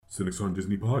Cynics on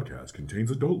Disney podcast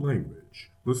contains adult language.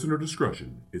 Listener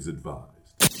discretion is advised.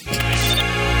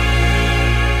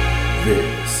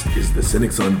 This is the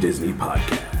Cynics on Disney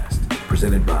podcast,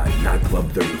 presented by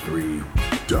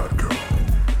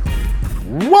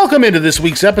NotClub33.com. Welcome into this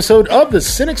week's episode of the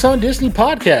Cynics on Disney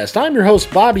podcast. I'm your host,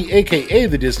 Bobby, a.k.a.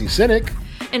 the Disney Cynic.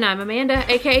 And I'm Amanda,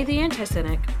 a.k.a. the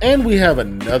Anti-Cynic. And we have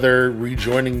another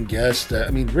rejoining guest.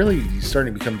 Really, he's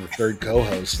starting to become the third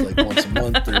co-host, like once a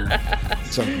month or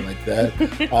something like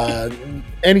that.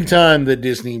 Anytime that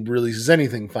Disney releases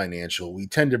anything financial, we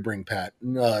tend to bring Pat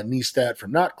Neistat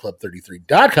from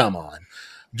NotClub33.com on,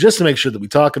 just to make sure that we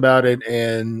talk about it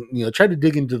and try to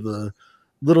dig into the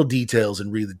little details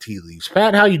and read the tea leaves.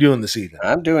 Pat, how you doing this evening?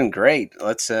 I'm doing great.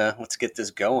 Let's get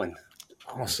this going.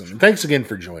 Awesome. Thanks again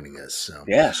for joining us. So.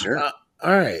 Yeah, sure. All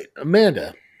right.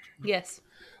 Amanda. Yes.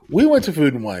 We went to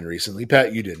Food and Wine recently.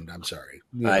 Pat, you didn't. I'm sorry.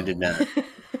 I did not.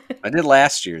 I did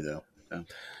last year, though.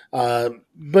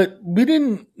 But we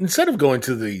didn't, instead of going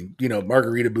to the,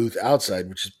 margarita booth outside,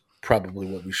 which is probably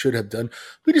what we should have done,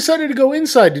 we decided to go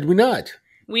inside, did we not?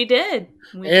 We did.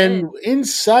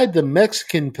 Inside the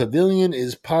Mexican Pavilion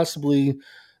is possibly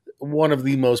one of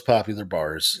the most popular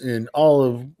bars in all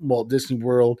of Walt Disney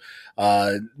World.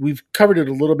 We've covered it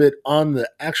a little bit on the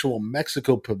actual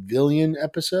Mexico Pavilion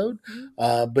episode,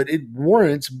 but it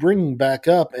warrants bringing back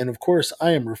up. And of course,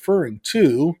 I am referring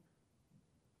to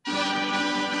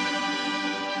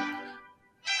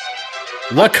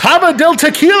La Cava del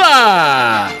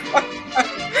Tequila.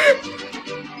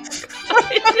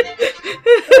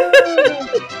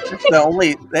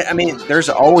 There's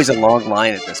always a long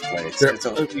line at this place. It's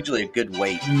usually a good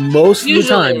wait. Most of the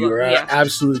time, you are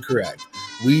absolutely correct.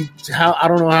 I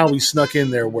don't know how we snuck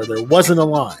in there where there wasn't a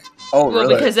line. Oh, really?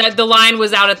 Well, because the line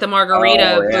was out at the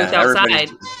margarita booth outside.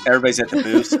 Everybody's at the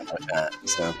booth, something like that.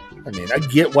 So, I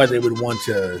get why they would want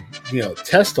to,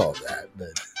 test all that,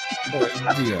 but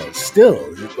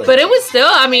still. But it was still,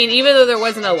 even though there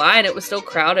wasn't a line, it was still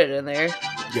crowded in there.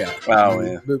 Yeah. Oh,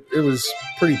 yeah. It was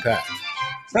pretty packed.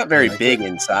 It's not very big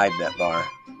inside that bar.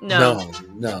 No.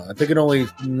 I think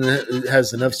it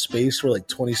has enough space for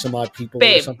 20 some odd people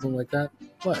or something like that.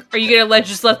 What? Are you gonna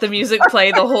just let the music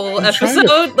play the whole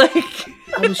episode? I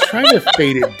was trying to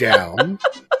fade it down.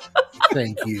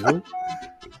 Thank you.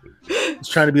 I was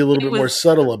trying to be a little bit more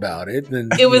subtle about it.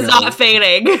 It was not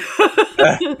fading.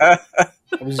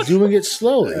 I was doing it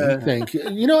slowly. Thank you.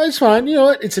 It's fine. You know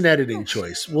what? It's an editing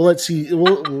choice. Let's see.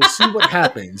 We'll see what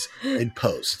happens in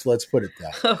post. Let's put it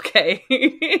that way. Okay.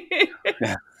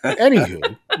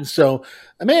 Anywho, so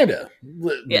Amanda,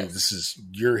 yes. This is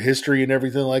your history and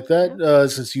everything like that.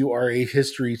 Since you are a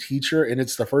history teacher and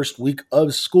it's the first week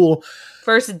of school,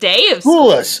 first day of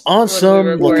school, us on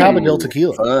some La Cava del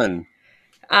Tequila. Fun.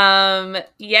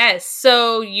 Yes.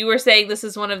 So you were saying this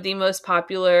is one of the most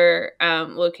popular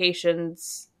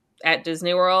locations at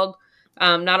Disney World.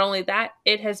 Not only that,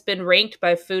 it has been ranked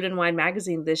by Food and Wine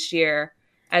magazine this year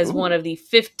as one of the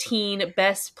 15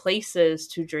 best places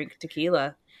to drink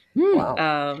tequila.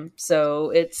 Wow. So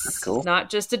it's cool. Not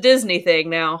just a Disney thing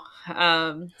now.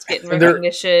 It's getting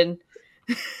recognition.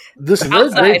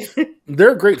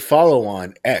 They're a great follow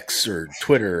on X or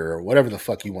Twitter or whatever the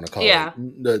fuck you want to call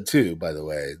it, too, by the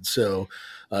way. So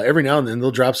every now and then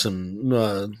they'll drop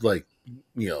some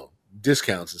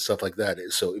discounts and stuff like that.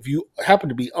 So if you happen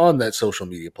to be on that social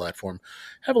media platform,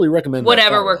 heavily recommend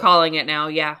whatever we're calling it now.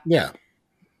 Yeah.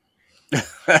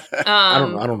 I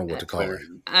don't know what to call it.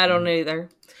 I don't either.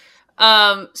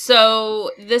 So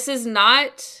this is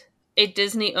not a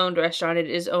Disney owned restaurant. It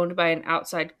is owned by an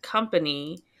outside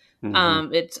company.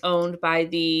 Mm-hmm. It's owned by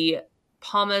the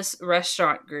Palmas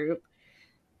Restaurant Group.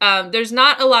 There's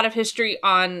not a lot of history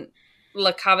on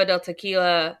La Cava del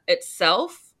Tequila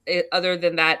itself, other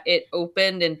than that it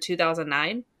opened in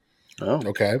 2009. Oh,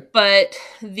 okay. But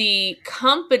the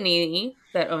company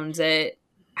that owns it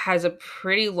has a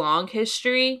pretty long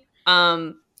history,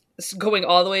 going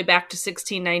all the way back to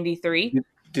 1693.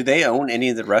 Do they own any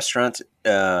of the restaurants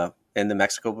in the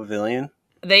Mexico Pavilion?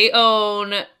 They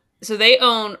own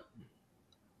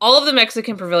all of the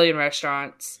Mexican Pavilion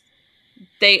restaurants.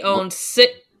 They own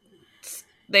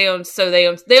They own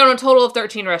a total of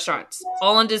 13 restaurants,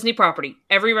 all on Disney property.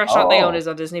 Every restaurant they own is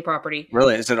on Disney property.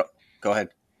 Really? Go ahead.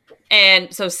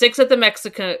 And so 6 at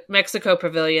the Mexico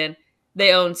Pavilion.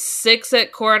 They own 6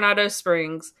 at Coronado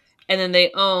Springs, and then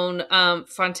they own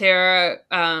Frontera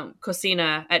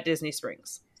Cocina at Disney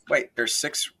Springs. Wait, there's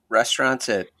 6 restaurants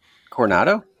at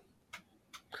Coronado?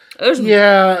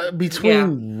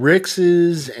 Between Rick's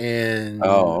and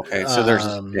okay. So there's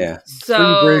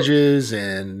Three Bridges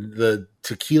and the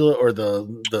tequila or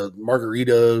the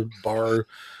margarita bar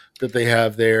that they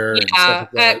have there. And stuff Yeah,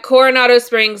 like that. at Coronado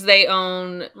Springs, they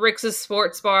own Rick's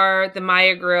Sports Bar, the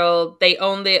Maya Grill. They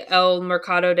own the El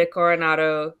Mercado de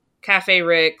Coronado, Cafe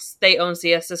Rick's. They own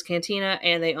Siesta's Cantina,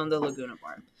 and they own the Laguna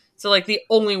Bar. So, like, the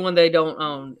only one they don't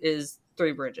own is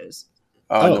Three Bridges.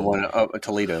 Oh, and the one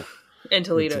Toledo. In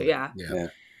Toledo, yeah. Yeah.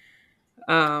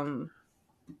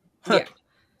 Yeah.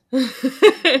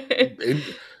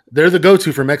 They're the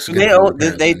go-to for Mexican. They own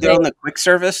the quick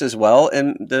service as well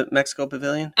in the Mexico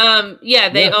Pavilion.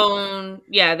 They own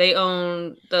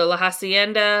the La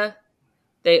Hacienda.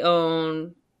 They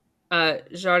own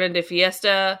Jardin de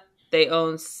Fiesta. They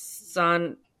own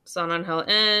San Angel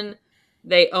Inn.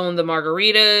 They own the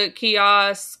Margarita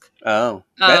kiosk. Oh,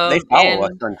 they follow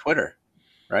us on Twitter,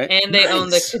 right? And they own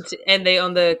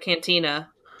the cantina.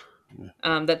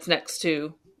 That's next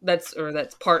to that's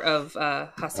part of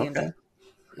Hacienda. Okay.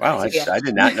 Wow, I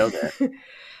did not know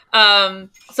that.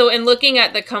 So in looking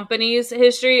at the company's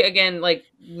history, again, like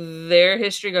their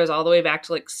history goes all the way back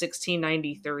to like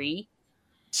 1693.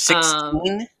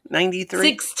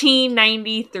 1693?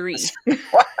 1693.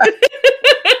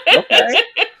 Okay.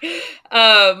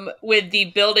 With the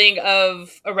building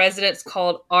of a residence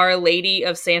called Our Lady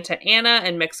of Santa Ana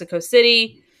in Mexico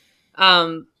City.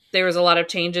 There was a lot of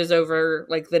changes over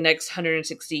like the next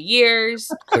 160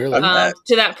 years Clearly.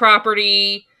 to that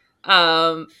property.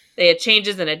 They had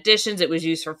changes and additions. It was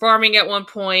used for farming at one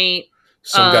point.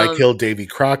 Some guy killed Davy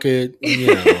Crockett.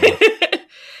 You know.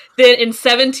 Then in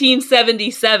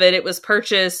 1777, it was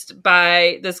purchased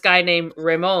by this guy named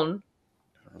Ramon.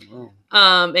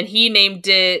 And he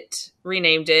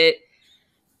renamed it.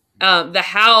 The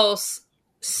house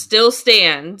still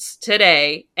stands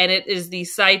today, and it is the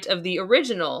site of the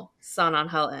original San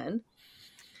Angel Inn.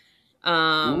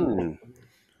 And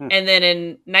then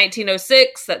in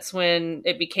 1906, that's when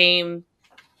it became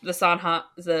the San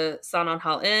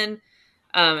Angel Inn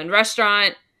and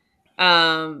restaurant.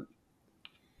 The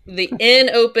inn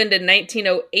opened in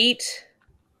 1908.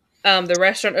 The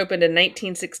restaurant opened in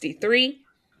 1963.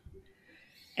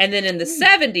 And then in the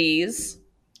 70s,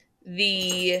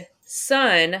 the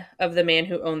son of the man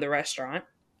who owned the restaurant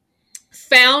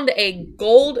found a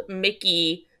gold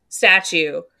Mickey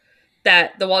statue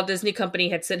that the Walt Disney Company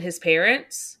had sent his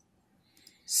parents.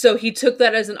 So he took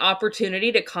that as an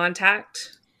opportunity to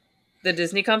contact the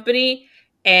Disney Company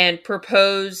and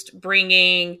proposed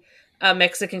bringing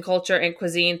Mexican culture and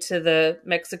cuisine to the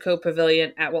Mexico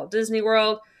Pavilion at Walt Disney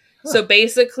World. So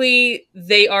basically,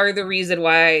 they are the reason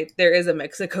why there is a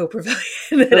Mexico Pavilion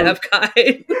at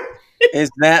Epcot. Is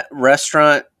that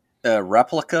restaurant a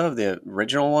replica of the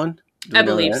original one? I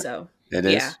believe so. It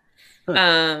is? Yeah.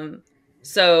 Huh.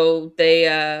 So they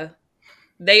are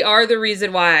the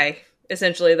reason why,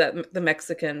 essentially, that the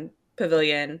Mexican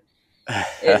Pavilion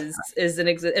is an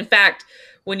exist. In fact,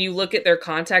 when you look at their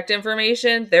contact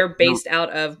information, they're based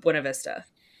out of Buena Vista,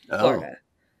 Florida.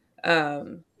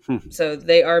 So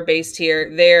they are based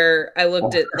here. I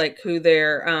looked at like who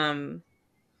their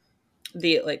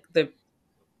the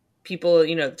people,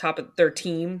 you know, the top of their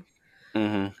team.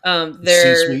 Mm-hmm.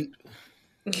 Their C-suite.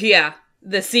 Yeah,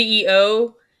 the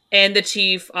CEO and the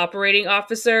chief operating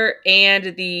officer and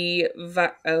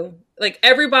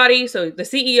everybody. So the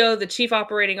CEO, the chief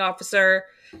operating officer,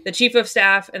 the chief of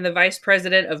staff, and the vice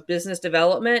president of business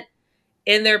development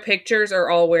in their pictures are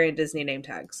all wearing Disney name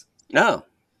tags. Oh,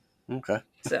 okay.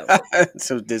 So,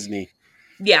 so Disney.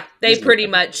 Yeah, they Disney. pretty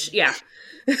much, yeah.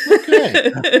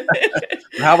 Okay.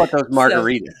 How about those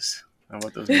margaritas?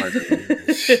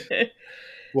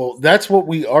 Well, that's what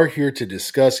we are here to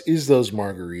discuss is those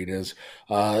margaritas.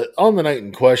 On the night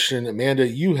in question, Amanda,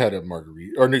 you had a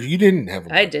margarita. Or no, you didn't have a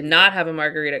margarita. I did not have a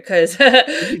margarita because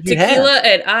Tequila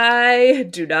and I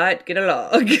do not get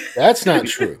along. That's not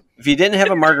true. If you didn't have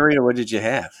a margarita, what did you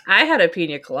have? I had a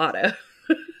pina colada.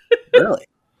 Really?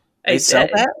 They I sell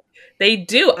did. that? They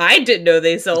do. I didn't know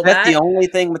they sold Is that that. the only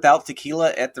thing without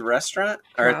tequila at the restaurant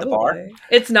or at the bar? Probably.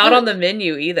 It's not on the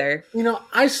menu either. You know,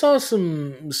 I saw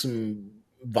some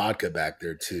vodka back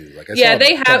there too. Like Yeah,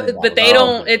 they have, but they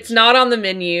don't. It's not on the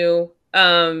menu.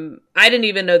 I didn't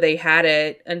even know they had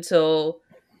it until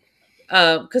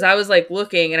because I was like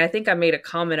looking, and I think I made a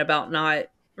comment about not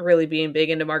really being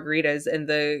big into margaritas, and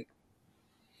the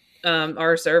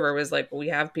our server was like, well, "We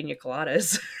have pina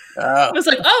coladas." I was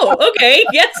like, "Oh, okay,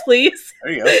 yes, please."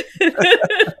 There you go.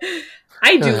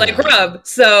 I do like rum,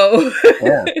 so.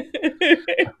 Yeah.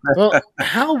 Well,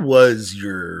 how was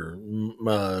your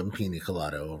pina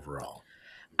colada overall?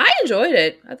 I enjoyed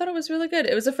it. I thought it was really good.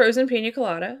 It was a frozen pina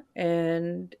colada,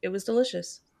 and it was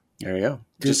delicious. There you go.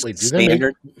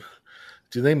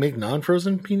 Do they make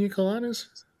non-frozen pina coladas?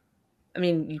 I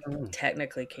mean, you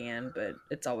technically can, but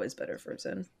it's always better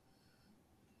frozen.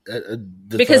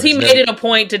 because he made it a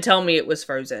point to tell me it was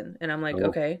frozen, and I'm like,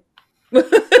 okay. All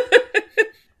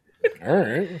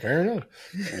right, fair enough.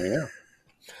 Yeah.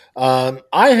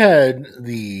 I had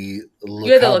the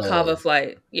You had the La Cava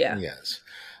flight, yeah. Yes.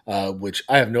 Which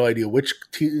I have no idea which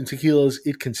tequilas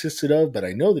it consisted of, but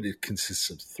I know that it consists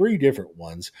of 3 different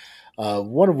ones.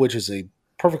 One of which is a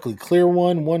perfectly clear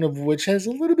one of which has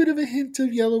a little bit of a hint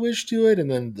of yellowish to it,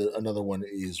 and then another one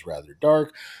is rather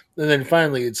dark. And then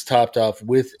finally it's topped off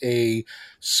with a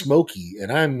smoky,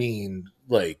 and I mean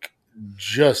like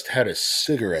just had a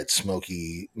cigarette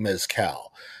smoky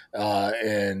mezcal.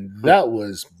 And that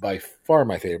was by far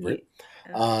my favorite.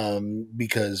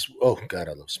 Because, oh God,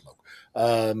 I love smoke.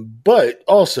 But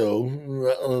also,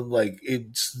 like,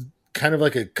 it's kind of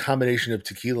like a combination of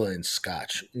tequila and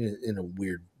scotch in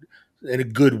a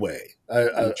good way,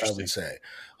 I would say.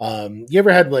 You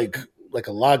ever had like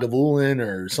a Lagavulin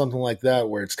or something like that,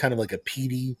 where it's kind of like a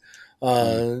peaty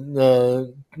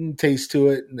taste to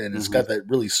it, and it's got that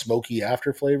really smoky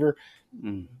after flavor?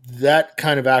 That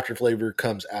kind of after flavor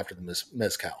comes after the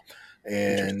mezcal.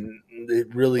 And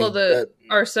it really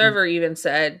our server even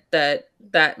said that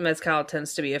mezcal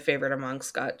tends to be a favorite among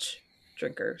Scotch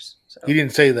drinkers. So. He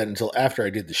didn't say that until after I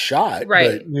did the shot,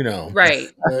 right? But, right.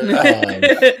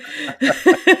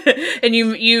 And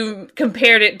you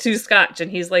compared it to Scotch, and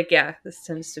he's like, "Yeah, this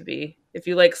tends to be if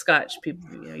you like Scotch, people,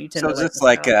 you tend to." So it's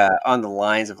like on the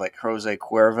lines of like Jose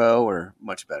Cuervo, or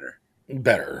much better.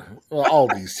 Better. Well, all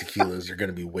these tequilas are going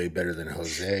to be way better than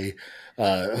Jose.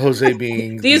 Jose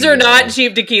being these are not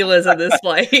cheap tequilas on this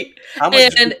flight. How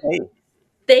much did you pay?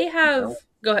 They have.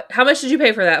 Go ahead. How much did you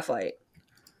pay for that flight?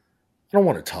 I don't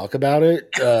want to talk about it,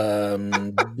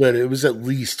 but it was at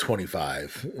least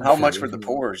 $25. How much were the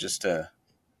pours? Just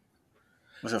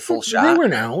was it a full shot? They were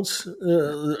an ounce,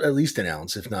 at least an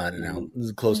ounce, if not an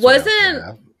ounce. Close to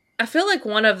wasn't. I feel like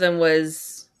one of them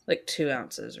was like 2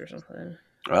 ounces or something.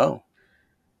 Oh.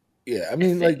 Yeah, I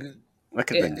mean, that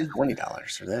could have been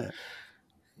 $20 for that.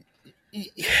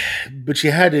 But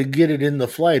you had to get it in the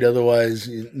flight, otherwise,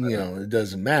 it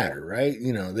doesn't matter, right?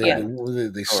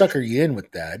 They sucker you in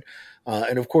with that,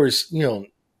 and of course,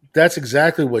 that's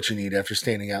exactly what you need after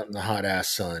standing out in the hot ass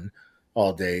sun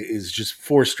all day. Is just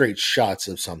 4 straight shots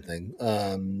of something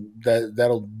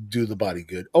that'll do the body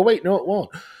good. Oh wait, no, it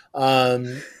won't.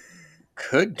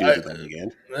 Could do it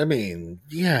again. I mean,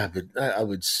 yeah, but I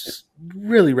would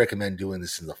really recommend doing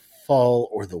this in the fall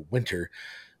or the winter,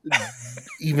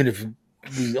 even if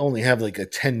we only have like a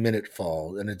 10-minute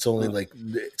fall, and it's only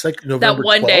it's like November. That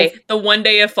one 12th. day, the one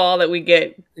day of fall that we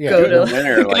get, go to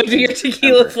winter, go to your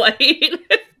tequila flight. Do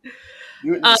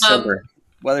it in December.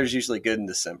 Weather's usually good in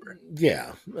December.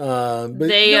 Yeah, but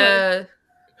they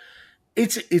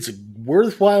it's a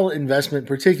worthwhile investment,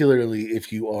 particularly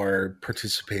if you are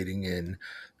participating in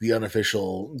the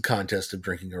unofficial contest of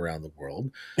drinking around the world.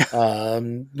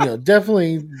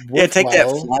 Definitely worthwhile. Yeah, take that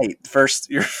flight.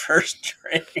 Your first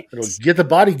drink. It'll get the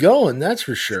body going, that's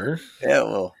for sure. Yeah,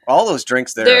 well, all those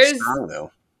drinks there are strong,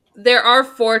 though. There are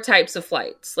 4 types of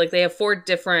flights. Like, they have 4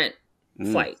 different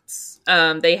flights.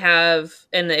 They have,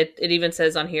 and it even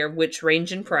says on here which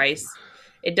range in price.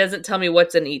 It doesn't tell me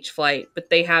what's in each flight,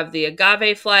 but they have the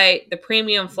agave flight, the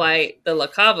premium flight, the La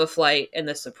Cava flight, and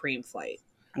the supreme flight.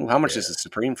 Well, how much is the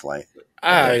supreme flight?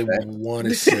 I want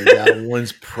to say that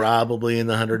one's probably in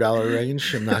the $100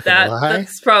 range. I'm not gonna lie.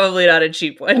 That's probably not a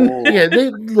cheap one. Yeah,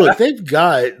 they've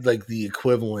got like the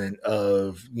equivalent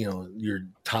of your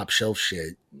top shelf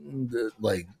shit,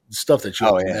 like stuff that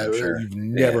you've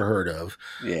never heard of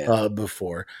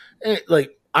before. And,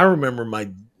 I remember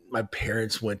my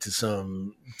parents went to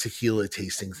some tequila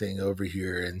tasting thing over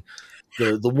here, and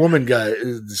the woman got,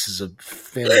 this is a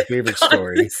family favorite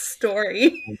story.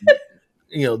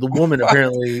 The woman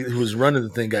apparently who was running the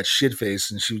thing got shit faced,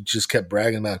 and she just kept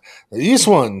bragging about this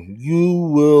one.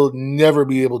 You will never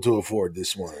be able to afford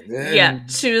this one. And yeah,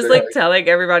 she was telling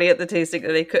everybody at the tasting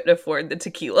that they couldn't afford the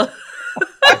tequila.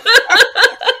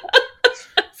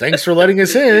 Thanks for letting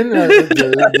us in,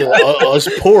 us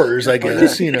pours, I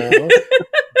guess.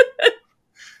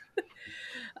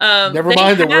 Never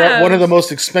mind that we're at one of the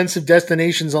most expensive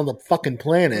destinations on the fucking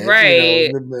planet.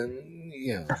 Right.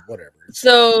 Whatever.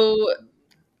 So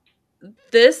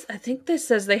I think this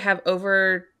says they have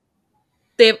over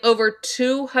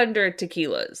 200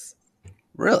 tequilas.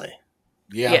 Really?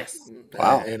 Yeah. Yes.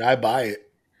 Wow. And I buy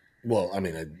it. Well, I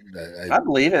mean, I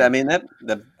believe it. I mean,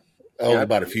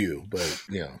 about a few, but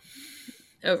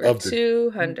over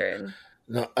 200.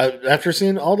 No, after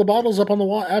seeing all the bottles up on the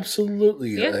wall,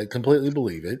 absolutely, yeah. I completely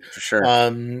believe it. For sure.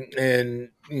 And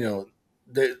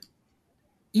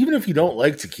even if you don't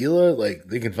like tequila,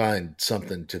 they can find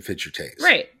something to fit your taste.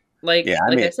 Right. Like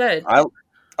I said,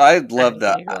 I love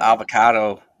the think you're right.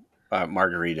 avocado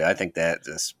margarita. I think that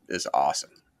is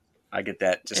awesome. I get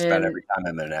that just about And- every time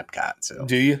I'm in Epcot. So,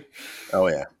 Do you? oh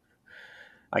yeah,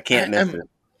 I can't miss it.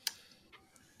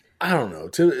 I don't know.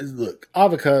 Look,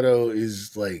 avocado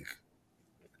is like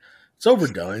it's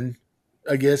overdone.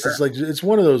 I guess it's like it's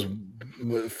one of those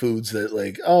foods that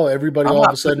like everybody I'm all of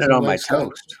not a sudden putting it on my likes that.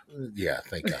 toast. Yeah,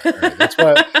 thank God. All right, that's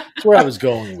where I was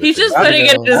going with He's it. just putting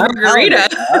it in his margarita.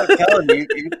 I'm telling you,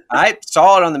 I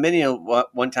saw it on the menu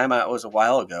one time. It was a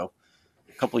while ago,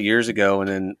 a couple of years ago, and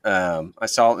then I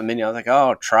saw it on the menu. I was like, "Oh,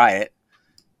 I'll try it."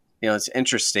 You know, it's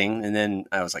interesting. And then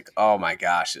I was like, "Oh my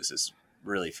gosh, this is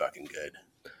really fucking good."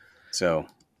 So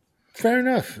Fair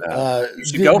enough. you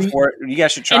should go for it. You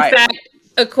guys should try in fact,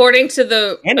 according to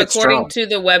the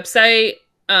website,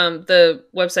 the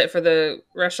website for the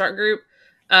restaurant group,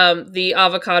 the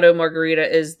avocado margarita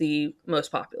is the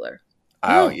most popular.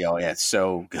 Oh, yeah, it's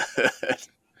so good.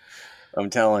 I'm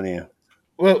telling you.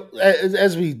 Well,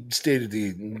 as we stated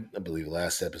I believe,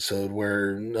 last episode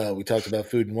where we talked about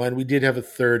food and wine, we did have a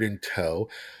third in tow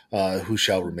who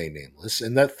shall remain nameless.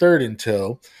 And that third in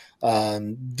tow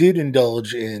did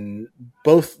indulge in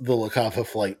both the La Cava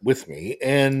flight with me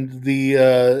and the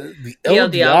El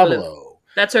Diablo.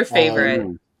 That's her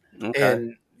favorite. Okay.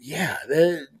 And yeah,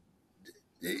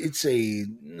 it's a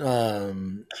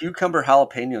cucumber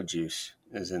jalapeno juice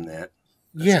is in that.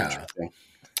 That's interesting.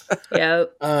 Yeah.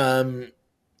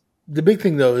 The big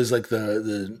thing though is like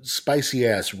the spicy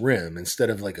ass rim instead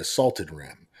of like a salted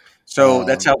rim. So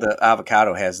that's how the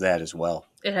avocado has that as well.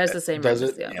 It has the same rim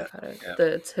as the avocado. Yeah.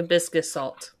 It's hibiscus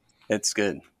salt. It's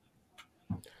good.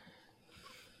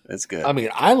 It's good. I mean,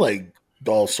 I like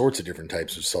all sorts of different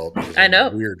types of salt. I know.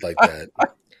 I'm weird like that.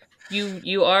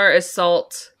 You are a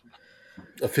salt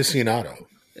aficionado.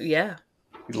 Yeah.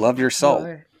 You love your salt.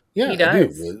 Yeah, he does. I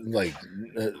do. Like,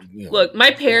 look,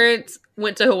 my parents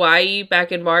went to Hawaii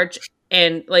back in March,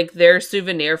 and like their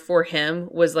souvenir for him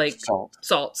was like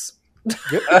salts.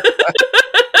 Yep.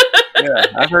 Yeah,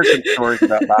 I've heard some stories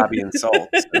about Bobby and salt.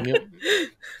 So. Yep.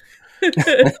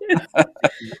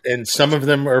 And some of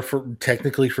them are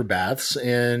technically for baths,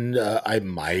 and I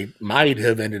might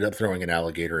have ended up throwing an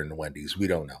alligator into Wendy's. We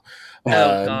don't know.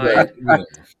 Oh God. But, you know,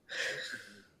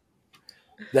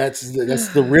 that's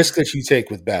the risk that you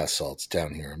take with bath salts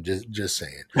down here. I'm just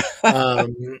saying.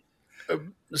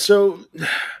 So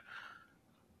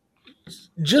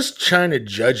just trying to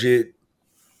judge it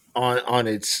on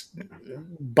its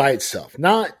by itself,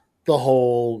 not the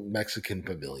whole Mexican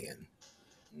pavilion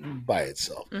by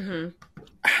itself. Mm-hmm.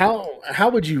 How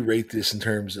would you rate this in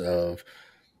terms of?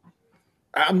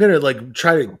 I'm gonna like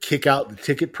try to kick out the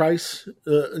ticket price.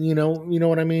 You know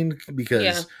what I mean?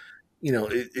 Because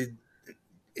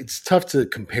it's tough to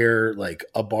compare like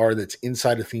a bar that's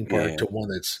inside a theme park to one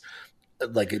that's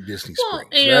like at Disney Springs.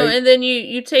 You know, and then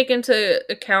you take into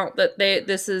account that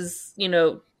this is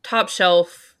top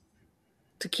shelf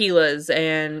tequilas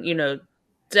and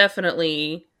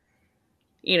definitely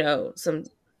some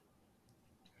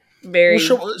very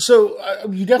so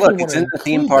you definitely it's in the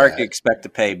theme park. You expect to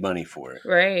pay money for it,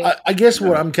 right? I guess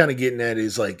what I'm kind of getting at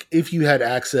is like if you had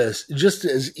access, just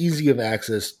as easy of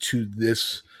access to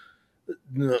this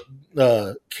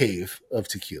cave of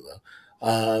tequila,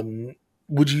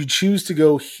 would you choose to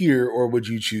go here or would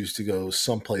you choose to go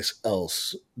someplace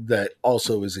else that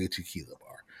also is a tequila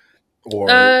bar or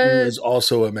is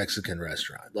also a Mexican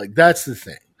restaurant? Like that's the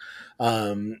thing.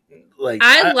 I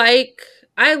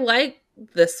like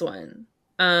this one.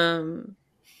 I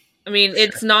mean,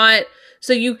 it's not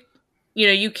so you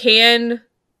can.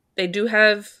 They do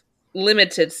have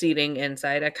limited seating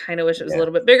inside. I kind of wish it was a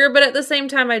little bit bigger, but at the same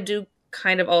time, I do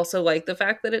kind of also like the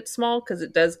fact that it's small because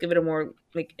it does give it a more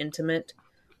like intimate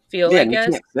feel. I guess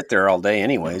you can't sit there all day,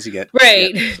 anyways. You get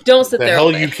Don't sit there. Hell,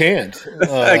 all day. you can't.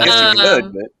 I guess you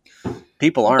could, but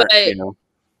people aren't.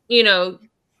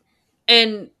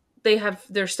 And they have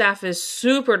their staff is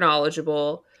super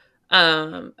knowledgeable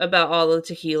about all the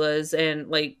tequilas and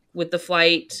like with the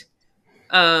flight,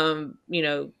 telling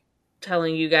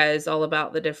you guys all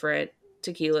about the different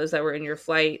tequilas that were in your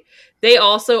flight. They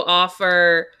also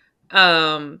offer,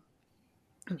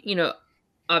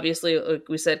 obviously, like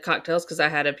we said, cocktails because I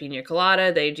had a pina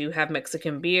colada. They do have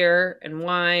Mexican beer and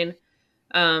wine.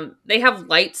 They have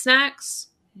light snacks.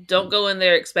 Don't go in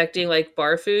there expecting like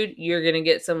bar food. You're going to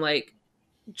get some like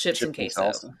chips and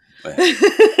queso.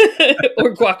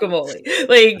 Or guacamole.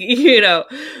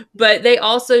 But they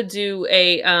also do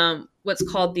a what's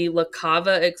called the La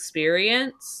Cava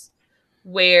experience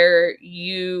where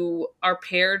you are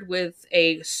paired with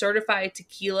a certified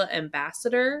tequila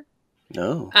ambassador.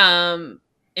 No.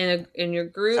 In your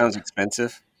group. Sounds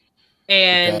expensive.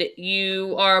 And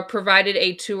you are provided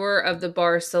a tour of the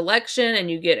bar selection, and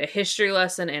you get a history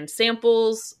lesson and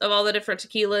samples of all the different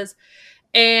tequilas.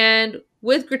 And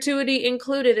with gratuity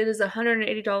included, it is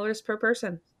 $180 per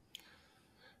person.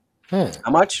 How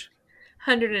much?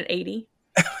 $180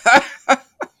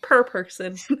 per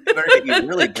person. Better get you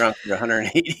really drunk for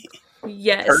 $180.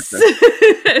 Yes.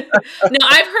 No,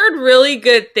 I've heard really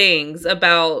good things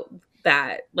about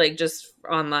that, like just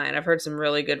online. I've heard some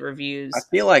really good reviews. I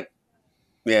feel like,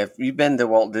 yeah, if you've been to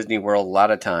Walt Disney World a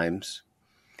lot of times,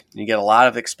 you get a lot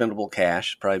of expendable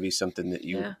cash. Probably be something that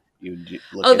you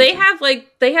look into.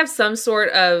 They have some sort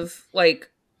of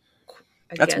like.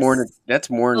 That's more than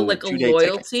like a 2-day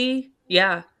loyalty. ticket.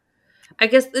 Yeah, I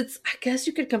guess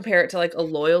you could compare it to like a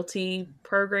loyalty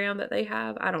program that they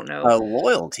have. I don't know. A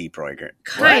loyalty program,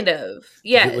 kind of.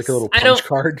 Yes, like a little punch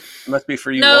card. Must be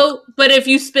for you. No, but if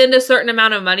you spend a certain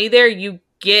amount of money there, you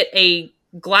get a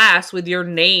glass with your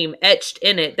name etched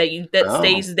in it that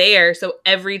stays there. So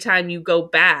every time you go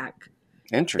back,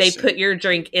 they put your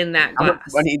drink in that glass. How much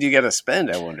money do you got to spend?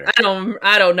 I wonder. I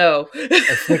don't know.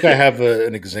 I think I have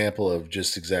an example of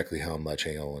just exactly how much.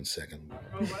 Hang on one second.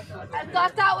 I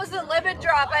thought that was a lemon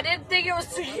drop. I didn't think it was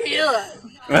tequila.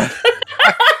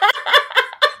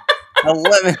 A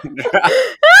lemon drop.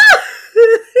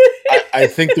 I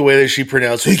think the way that she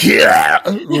pronounced it,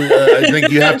 I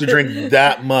think you have to drink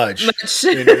that much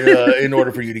in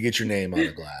order for you to get your name on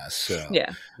the glass. So,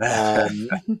 yeah.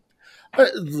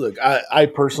 Look, I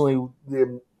personally,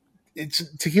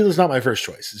 tequila's not my first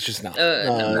choice. It's just not.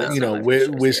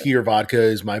 Whiskey or vodka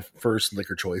is my first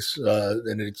liquor choice,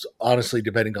 and it's honestly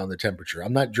depending on the temperature.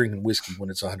 I'm not drinking whiskey when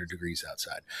it's 100 degrees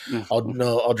outside.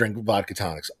 I'll drink vodka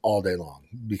tonics all day long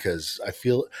because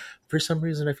for some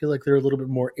reason I feel like they're a little bit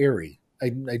more airy. I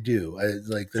do.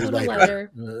 They're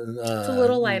lighter. It's a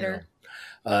little lighter.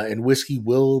 And whiskey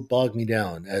will bog me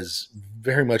down, as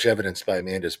very much evidenced by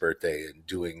Amanda's birthday and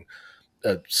doing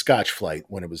a Scotch flight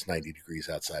when it was 90 degrees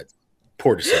outside.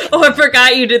 Poor decision. Oh, I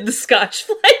forgot you did the Scotch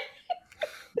flight.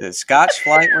 The Scotch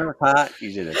flight when it was hot.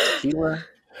 You did a tequila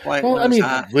flight when it was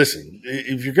hot. Listen,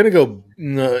 if you're gonna go,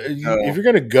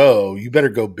 you better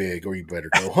go big or you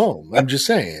better go home. I'm just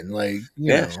saying,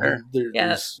 sure.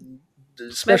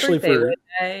 Especially for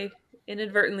I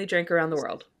inadvertently drank around the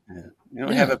world. Yeah. You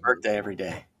don't have a birthday every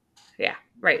day. Yeah,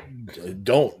 right.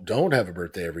 Don't have a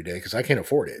birthday every day because I can't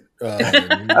afford it.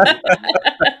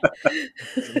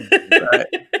 Right.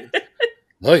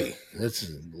 Hey, that's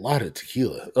a lot of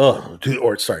tequila.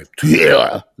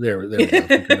 Tequila. There we go. If I'm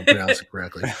going to pronounce it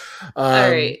correctly. All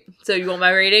right. So you want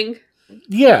my rating?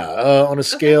 Yeah. On a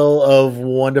scale of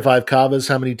 1 to 5 Cavas,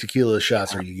 how many tequila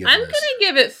shots are you giving? I'm going to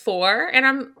give it 4, and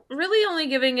I'm really only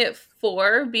giving it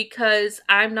 4 because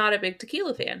I'm not a big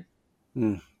tequila fan.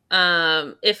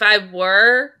 If I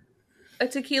were a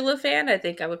tequila fan, I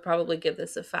think I would probably give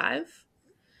this a 5.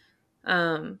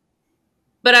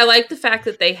 But I like the fact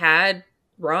that they had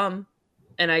rum,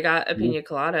 and I got a pina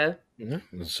colada.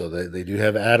 Mm-hmm. So they do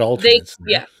have alternates.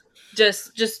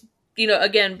 Just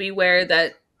again, beware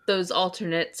that those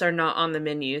alternates are not on the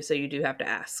menu, so you do have to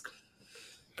ask.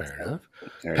 Fair enough.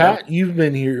 Pat, you've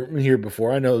been here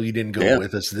before. I know you didn't go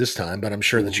with us this time, but I'm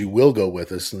sure that you will go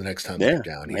with us the next time you're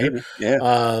down here. Maybe.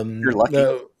 Yeah. You're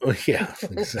lucky. Yeah,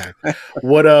 exactly.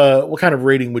 What kind of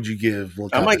rating would you give?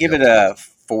 I might give it a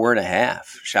 4.5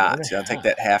 shots. I'll take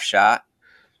that half shot.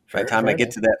 By the time I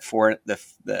get to that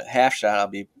the half shot,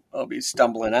 I'll be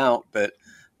stumbling out. But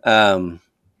I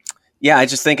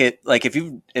just think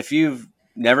if you've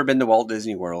never been to Walt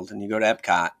Disney World and you go to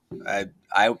Epcot,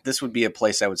 this would be a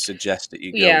place I would suggest that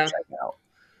you go check out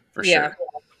for sure.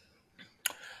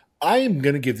 I am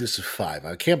going to give this a 5.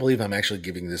 I can't believe I'm actually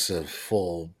giving this a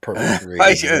full perfect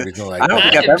rating. I don't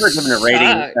think I've ever given a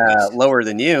rating lower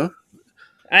than you.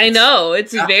 I know.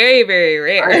 It's very, very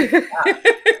rare.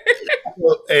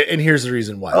 Well, and here's the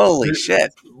reason why. Holy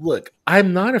shit. Look,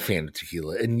 I'm not a fan of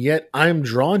tequila, and yet I'm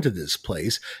drawn to this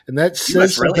place. And that says you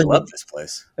must something. Really love this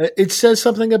place. It says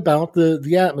something about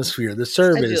the atmosphere, the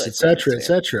service,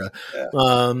 etc.,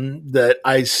 that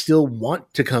I still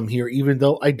want to come here, even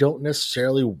though I don't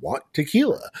necessarily want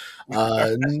tequila.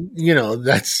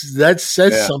 That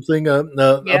says something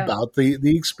about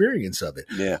the experience of it.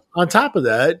 Yeah. On top of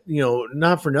that,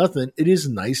 not for nothing, it is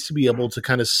nice to be able to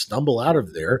kind of stumble out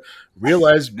of there,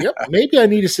 realize, maybe I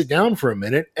need to sit down for a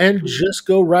minute and just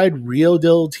go ride Rio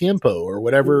del Tiempo or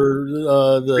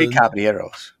whatever Three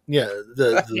Caballeros. Yeah,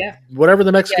 whatever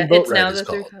the Mexican boat ride is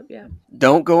called.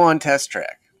 Don't go on test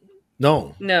track.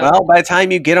 No. Well, by the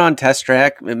time you get on test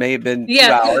track, it may have been 2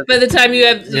 hours. By the time you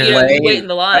have you wait in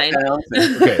the line,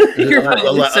 you're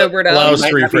probably sobered up. You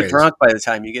might not be drunk by the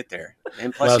time you get there,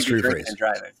 and plus you can drink and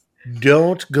drive it.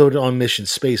 Don't go on Mission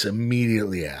Space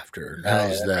immediately after.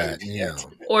 How's that?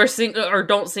 Or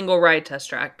don't single ride Test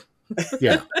Track.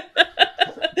 Yeah.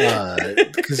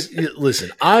 Because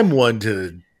listen, I'm one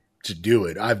to do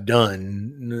it. I've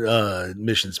done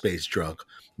Mission Space drunk.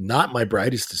 Not my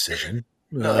brightest decision.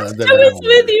 I was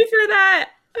with you for that.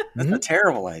 That's a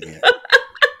terrible idea.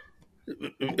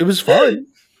 It was fun.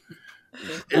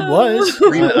 It was.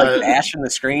 Were you bashing the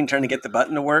screen trying to get the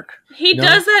button to work? He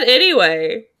does that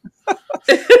anyway.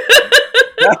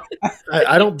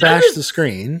 I don't bash the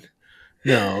screen.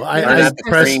 No, I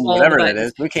press screen, whatever that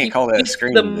is. We can't call that a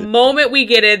screen. The moment we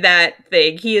get in that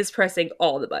thing, he is pressing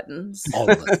all the buttons. All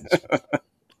the buttons.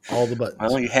 All the buttons.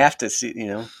 Well, you have to see.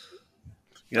 You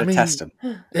gotta test them.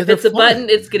 If it's a button,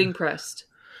 it's getting pressed.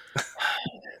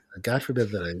 God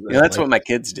forbid that that's what my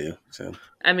kids do. So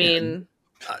I mean,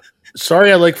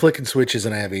 sorry, I like flicking switches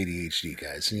and I have ADHD,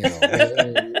 guys.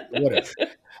 Whatever.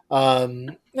 All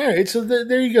right, so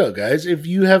there you go, guys. If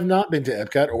you have not been to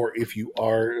Epcot, or if you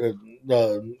are, an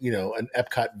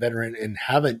Epcot veteran and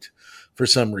haven't, for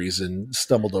some reason,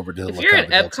 stumbled over to, if you're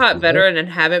an Epcot veteran and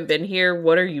haven't been here,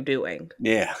 what are you doing?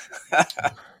 Yeah,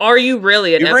 are you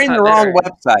really an? You're Epcot in the wrong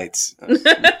websites.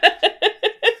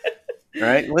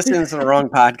 Right, listening to the wrong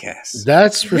podcast.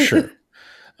 That's for sure.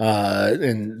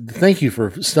 And thank you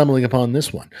for stumbling upon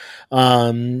this one.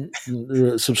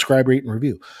 Subscribe, rate, and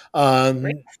review.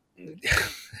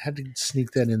 Had to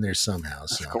sneak that in there somehow.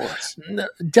 So. Of course.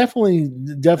 Definitely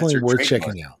worth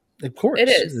checking out. Of course. It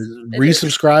is.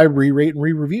 Resubscribe, re-rate, and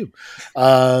re-review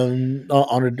on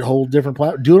a whole different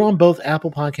platform. Do it on both Apple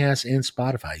Podcasts and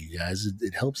Spotify, you guys.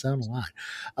 It helps out a lot.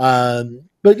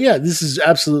 But yeah, this is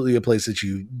absolutely a place that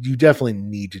you definitely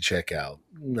need to check out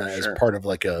as part of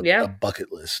like a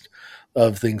bucket list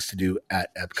of things to do at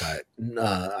Epcot,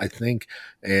 I think.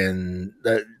 And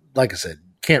like I said,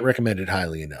 can't recommend it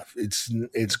highly enough.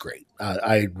 It's great.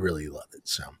 I really love it.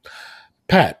 So,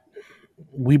 Pat,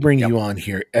 we bring you on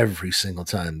here every single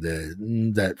time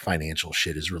that financial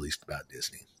shit is released about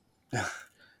Disney.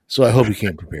 So I hope you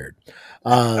came prepared.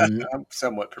 I'm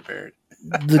somewhat prepared.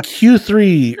 The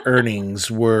Q3 earnings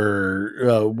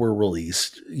were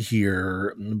released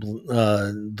here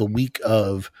the week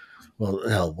of, well,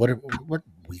 hell, what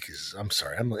week is? I'm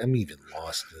sorry, I'm even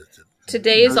lost.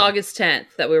 Today is August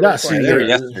 10th that we were recording. There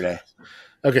yesterday.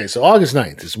 Okay, so August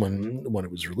 9th is when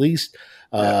it was released.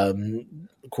 Of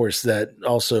course, that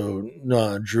also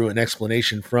drew an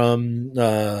explanation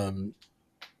from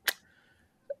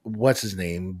what's his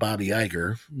name, Bobby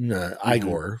Iger,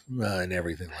 Igor, and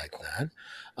everything like that.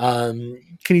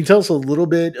 Can you tell us a little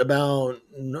bit about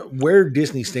where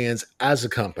Disney stands as a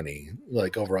company,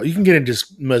 like overall? You can get into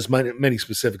as many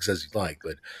specifics as you'd like,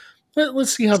 but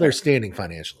let's see how they're standing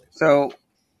financially. So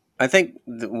I think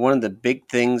one of the big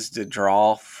things to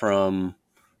draw from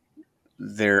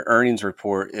their earnings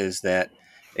report is that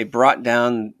they brought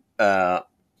down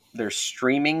their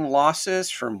streaming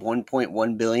losses from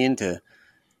 1.1 billion to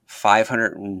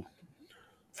 500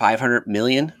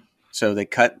 million. So they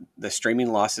cut the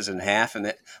streaming losses in half, and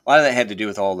a lot of that had to do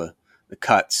with all the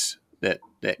cuts that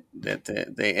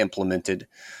they implemented.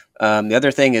 The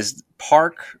other thing is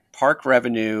park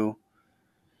revenue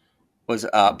was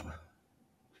up,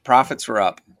 profits were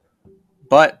up,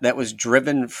 but that was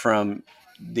driven from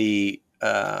the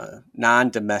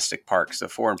non-domestic parks, the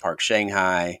foreign parks,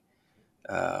 Shanghai,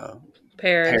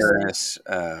 Paris,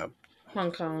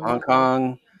 Hong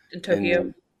Kong,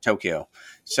 and Tokyo.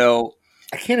 So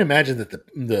I can't imagine that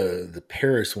the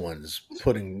Paris one's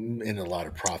putting in a lot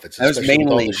of profits, that was especially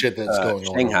mainly with all the shit that's going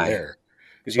Shanghai. on over there.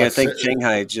 Because you got to think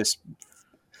Shanghai just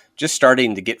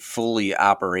starting to get fully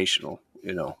operational,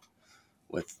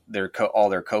 with all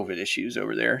their COVID issues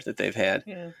over there that they've had.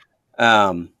 Yeah.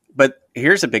 But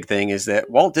here's a big thing: is that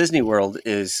Walt Disney World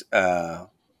is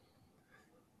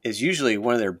usually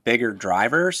one of their bigger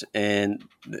drivers, and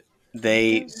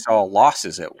they saw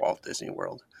losses at Walt Disney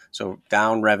World. So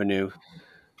down revenue,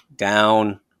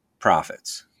 down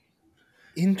profits.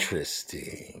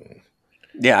 Interesting.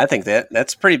 Yeah, I think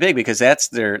that's pretty big because that's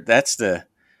the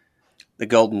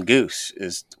golden goose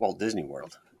is Walt Disney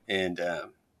World, and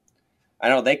I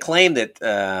know they claim that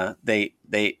they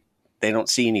don't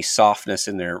see any softness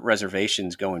in their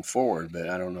reservations going forward, but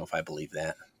I don't know if I believe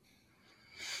that.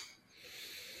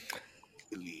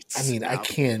 I mean, I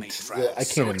can't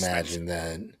imagine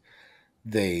that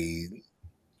they.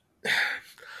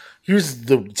 Here's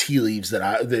the tea leaves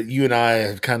that you and I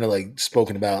have kind of like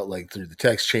spoken about, like through the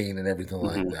text chain and everything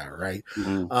like that, right?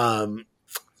 Mm-hmm.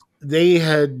 They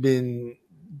had been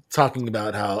talking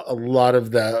about how a lot of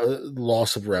the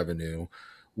loss of revenue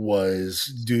was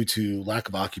due to lack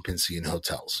of occupancy in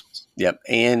hotels. Yep.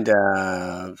 And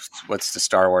what's the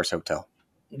Star Wars hotel?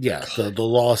 Yeah, the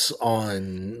loss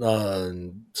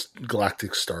on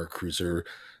Galactic Star Cruiser,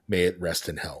 may it rest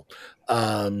in hell.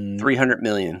 300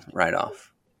 million write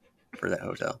off for that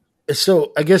hotel.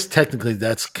 So I guess technically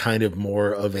that's kind of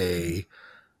more of a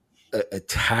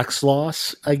tax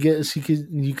loss, I guess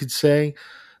you could say.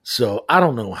 So I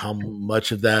don't know how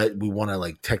much of that we want to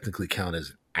like technically count as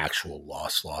an actual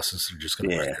losses. They're just going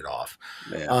to write it off.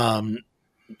 Yeah.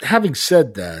 Having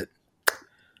said that,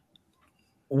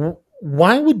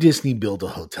 why would Disney build a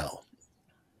hotel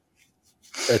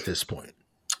at this point?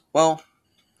 Well,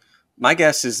 my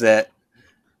guess is that,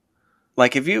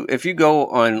 like, if you go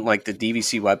on like the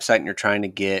DVC website and you're trying to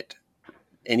get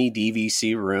any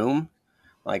DVC room,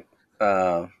 like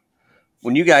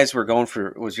when you guys were going for,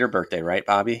 it was your birthday, right,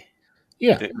 Bobby?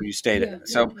 Yeah, You stayed at.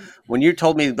 So when you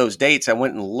told me those dates, I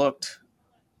went and looked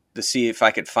to see if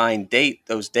I could find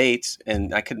those dates,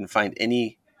 and I couldn't find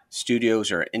any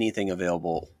studios or anything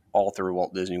available all through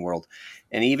Walt Disney World.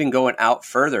 And even going out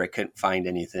further, I couldn't find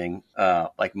anything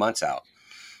like months out.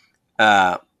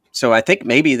 So I think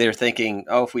maybe they're thinking,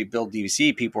 oh, if we build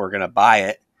DVC, people are going to buy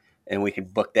it and we can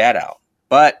book that out.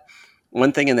 But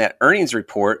one thing in that earnings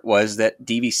report was that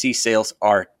DVC sales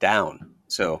are down.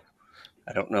 So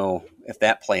I don't know if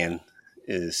that plan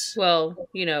is. Well,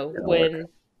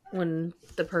 when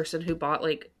the person who bought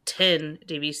like 10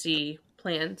 DVC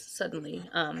plans suddenly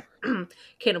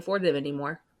can't afford them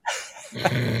anymore.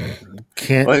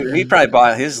 Can't. Well, he probably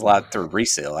bought his a lot through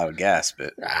resale, I would guess,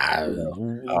 but I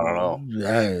don't know.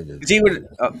 'Cause he would.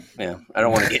 I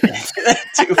don't want to get into that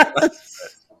too.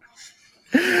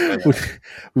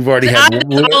 We've already had.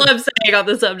 That's all I'm saying on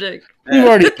the subject. We've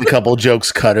already had a couple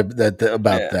jokes cut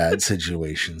about that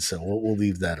situation, so we'll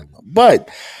leave that alone. But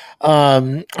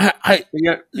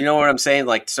you know what I'm saying?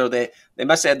 Like, so they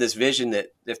must have had this vision that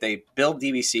if they build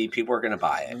DVC, people are going to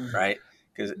buy it, right?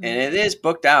 And it is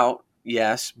booked out,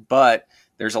 yes, but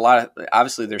there's a lot of,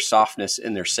 obviously there's softness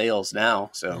in their sales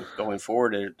now. So going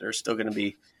forward, there's still going to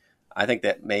be, I think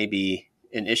that may be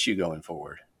an issue going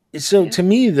forward. So to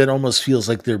me, that almost feels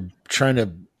like they're trying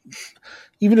to,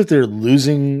 even if they're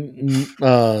losing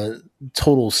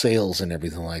total sales and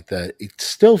everything like that, it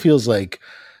still feels like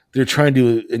they're trying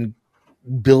to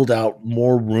build out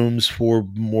more rooms for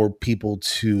more people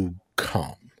to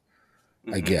come,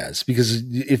 I guess. Because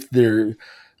if they're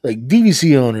like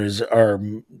DVC owners are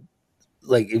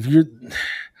like,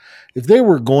 if they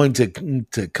were going to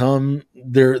come,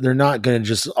 they're not going to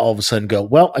just all of a sudden go,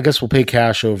 well, I guess we'll pay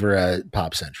cash over at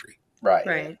Pop Century.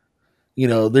 Right.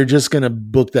 They're just going to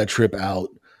book that trip out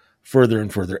further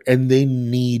and further, and they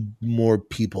need more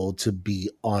people to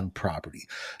be on property.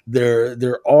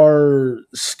 There are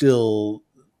still,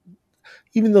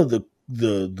 even though the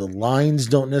lines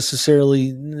don't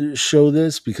necessarily show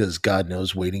this, because God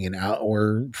knows waiting an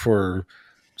hour for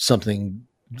something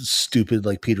stupid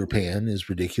like Peter Pan is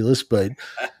ridiculous, but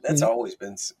that's always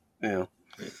been,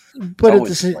 but at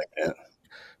the same,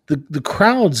 the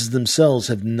crowds themselves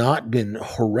have not been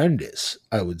horrendous,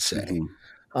 I would say.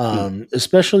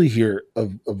 Especially here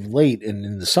of late and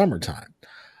in the summertime.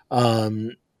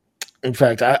 In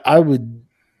fact, I would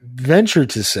venture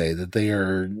to say that they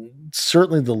are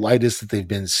certainly the lightest that they've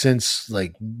been since,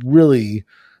 like, really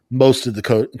most of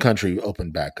the country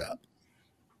opened back up.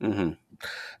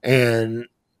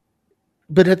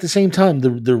 But at the same time,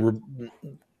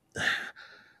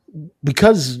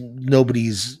 because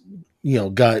nobody's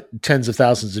got tens of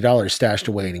thousands of dollars stashed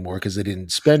away anymore because they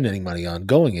didn't spend any money on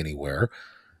going anywhere.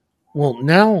 Well,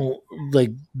 now,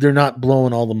 like, they're not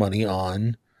blowing all the money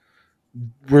on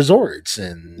resorts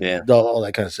and all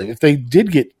that kind of stuff. If they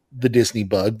did get the Disney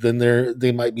bug, then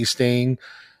they might be staying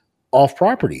off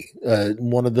property,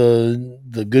 one of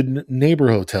the good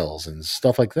neighbor hotels and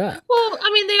stuff like that. Well,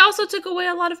 I mean, they also took away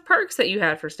a lot of perks that you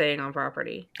had for staying on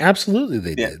property. Absolutely,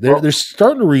 they did. They're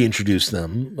starting to reintroduce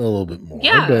them a little bit more.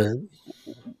 Yeah.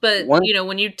 But when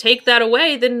you take that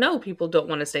away, then no, people don't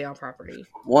want to stay on property.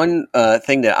 One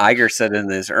thing that Iger said in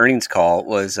his earnings call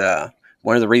was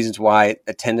one of the reasons why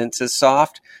attendance is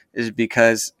soft is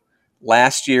because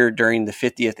last year during the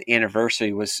 50th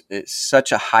anniversary was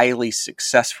such a highly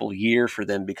successful year for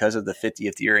them because of the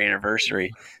 50th year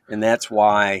anniversary. And that's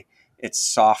why it's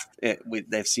soft.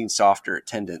 They've seen softer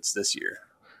attendance this year.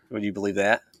 Would you believe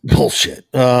that? Bullshit.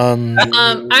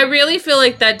 I really feel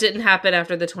like that didn't happen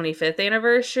after the 25th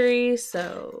anniversary,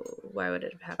 so why would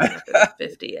it have happened after the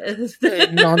 50th?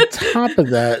 And on top of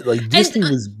that, like, Disney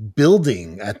was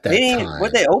building at that time.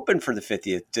 What they opened for the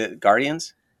 50th?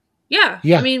 Guardians? Yeah.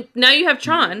 I mean, now you have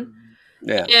Tron.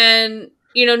 Yeah. And,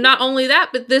 not only that,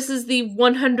 but this is the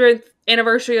 100th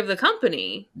anniversary of the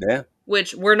company. Yeah.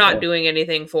 which we're not doing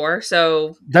anything for.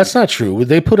 So That's not true.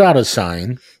 They put out a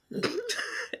sign.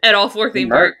 at all 4 theme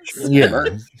Merch. parks. Yeah.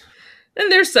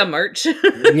 And there's some merch.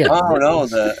 Yeah. Oh no,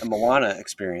 the Moana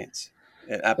experience.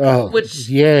 Oh, Which-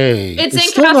 yay. It's in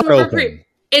still cast not member open.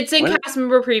 It's in When? cast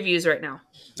member previews right now.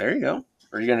 There you go.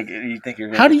 Are you gonna get? You think you're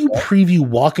gonna? How do get you that? preview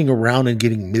walking around and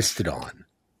getting misted on?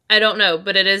 I don't know,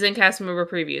 but it is in cast member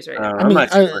previews right now. I I'm mean,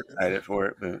 not super excited for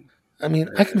it, but I mean,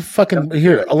 I can fucking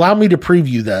here. Allow me to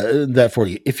preview that for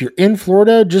you. If you're in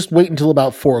Florida, just wait until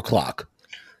about 4:00.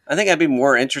 I think I'd be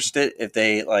more interested if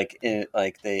they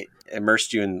they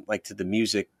immersed you in to the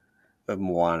music of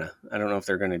Moana. I don't know if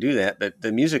they're going to do that, but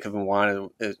the music of Moana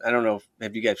is. I don't know.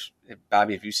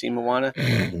 Bobby? Have you seen Moana?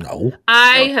 No.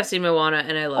 I have seen Moana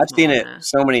and I love I've seen Moana. it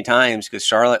so many times because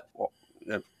Charlotte,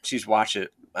 she's watched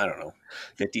it. I don't know,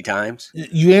 50 times.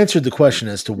 You answered the question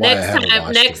as to why I haven't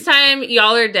watched Next it. time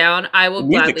y'all are down, I will The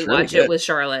music's gladly really watch good. it with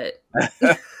Charlotte.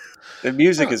 The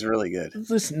music is really good.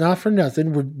 Listen, not for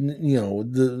nothing.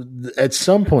 We're at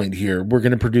some point here, we're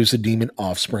going to produce a demon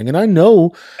offspring, and I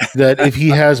know that if he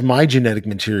has my genetic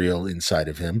material inside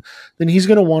of him, then he's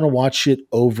going to want to watch it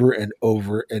over and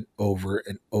over and over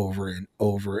and over and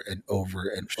over and over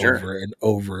and Sure. over and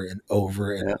over and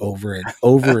over and Yeah. over and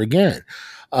over again.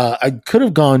 I could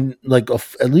have gone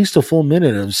at least a full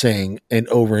minute of saying and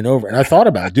over, and I thought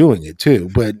about doing it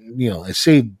too, but I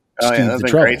saved Oh Steve yeah, the that'd been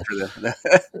trouble. great for the.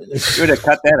 You would have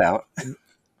cut that out.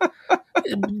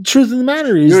 Truth of the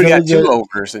matter is, You would have though, got 2 that-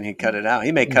 overs, and he cut it out.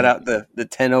 He may cut out the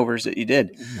 10 overs that you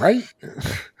did. right?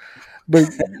 But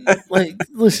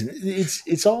listen,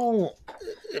 it's all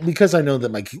because I know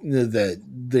that that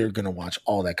they're going to watch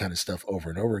all that kind of stuff over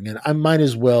and over again. I might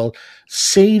as well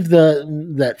save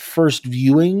that first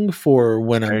viewing for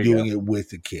when There I'm you doing it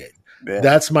with a kid. Yeah.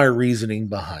 That's my reasoning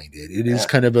behind it. It is Yeah.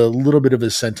 kind of a little bit of a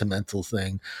sentimental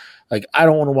thing. Like, I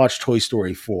don't want to watch Toy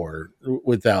Story 4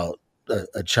 without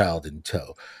a child in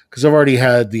tow, because I've already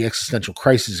had the existential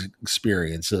crisis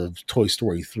experience of Toy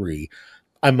Story 3.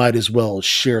 I might as well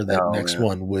share that next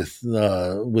one with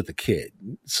a kid.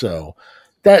 So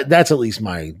that's at least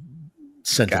my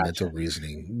sentimental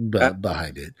reasoning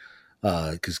behind it.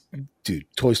 Because, dude,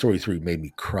 Toy Story 3 made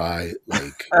me cry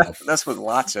like That's with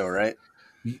Lotso, right?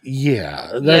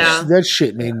 yeah, Yeah. that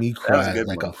shit made me was a cry good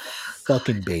like one. a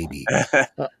fucking baby.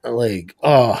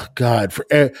 Oh god,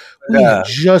 we had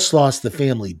just lost the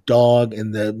family dog,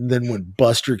 and then when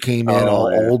Buster came in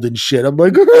all old and shit, I'm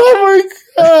like, oh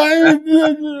my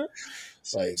god.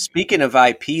 Like, Speaking of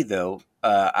IP, though,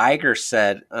 Iger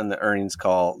said on the earnings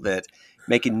call that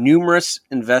making numerous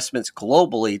investments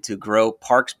globally to grow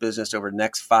parks business over the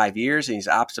next 5 years, and he's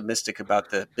optimistic about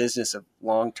the business of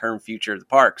long-term future of the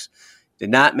parks. Did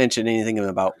not mention anything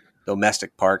about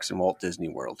domestic parks in Walt Disney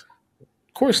World.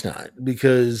 of course not,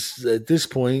 because at this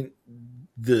point,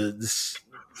 this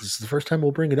is the first time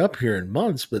we'll bring it up here in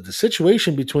months, but the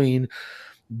situation between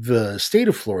the state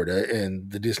of Florida and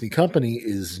the Disney company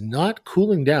is not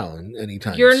cooling down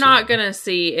anytime You're soon. not going to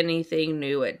see anything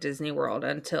new at Disney World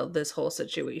until this whole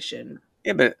situation.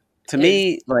 Yeah, but to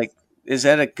me, is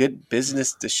that a good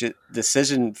business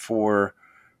decision for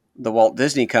the Walt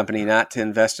Disney Company not to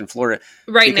invest in Florida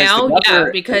Right Because now, the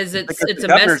governor- because it's the a mess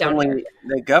governor's down here.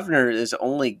 The governor is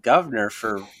only governor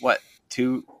for what,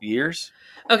 2 years?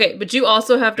 Okay, but you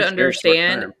also have to It's very short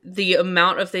understand term. the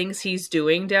amount of things he's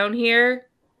doing down here.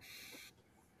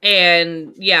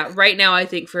 And yeah, right now I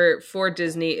think for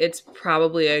Disney, it's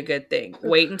probably a good thing.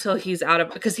 Wait until he's out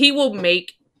of, because he will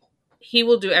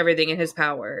do everything in his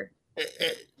power.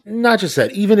 Not just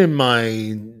that, even in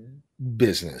my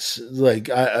business, like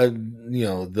I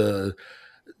the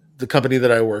company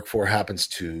that I work for happens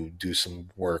to do some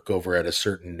work over at a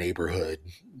certain neighborhood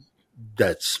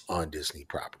that's on Disney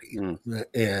property,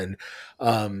 and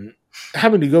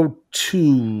having to go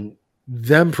to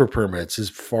them for permits is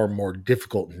far more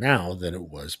difficult now than it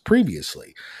was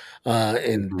previously,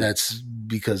 and that's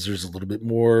because there's a little bit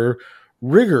more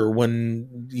rigor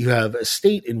when you have a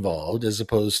state involved as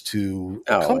opposed to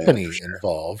a company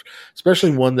involved,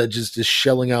 especially one that just is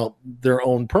shelling out their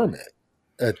own permit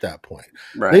at that point.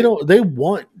 Right. They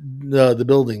want the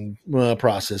building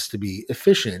process to be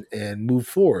efficient and move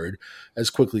forward as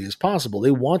quickly as possible.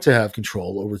 They want to have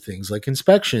control over things like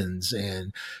inspections,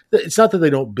 and it's not that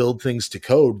they don't build things to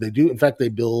code. They do. In fact, they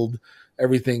build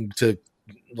everything to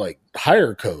like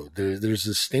higher code. There's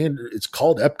a standard. It's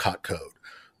called Epcot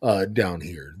code down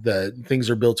here, that things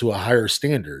are built to a higher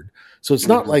standard. So it's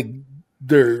not like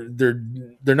they're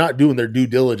not doing their due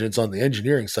diligence on the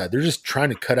engineering side. They're just trying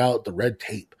to cut out the red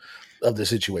tape of the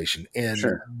situation. And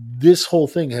this whole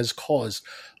thing has caused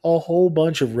a whole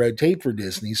bunch of red tape for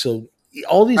Disney. So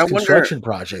all these I wonder- construction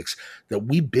projects that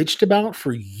we bitched about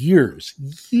for years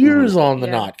on the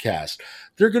Yeah. Notcast,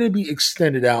 they're going to be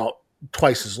extended out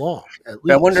twice as long. At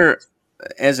least. I wonder,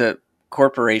 as a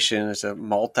corporation, as a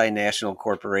multinational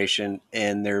corporation,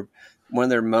 and they're one of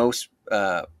their most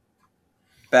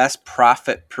best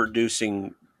profit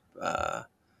producing I'm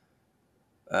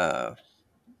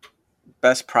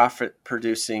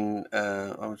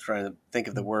trying to think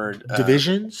of the word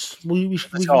divisions. We let's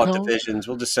can call it call them? divisions.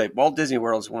 We'll just say Walt Disney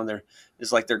World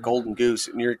is like their golden goose,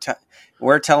 and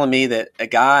we're telling me that a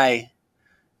guy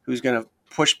who's going to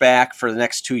push back for the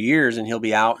next 2 years and he'll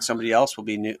be out, somebody else will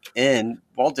be new in.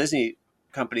 Walt Disney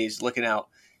Company is looking out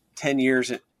 10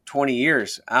 years, 20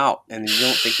 years out, and you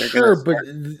don't think they're going to but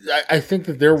I think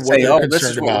that they're say, what they're this is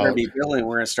concerned what we're about. going to be building.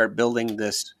 We're going to start building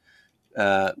this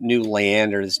new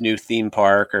land or this new theme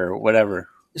park or whatever.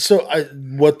 So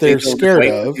what they're Think they'll just scared wait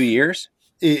for of 2 years.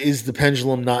 is the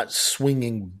pendulum not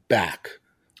swinging back.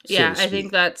 so Yeah, to I think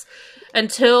speak. that's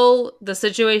until the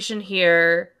situation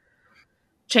here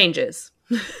changes.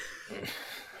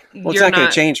 Well, it's not going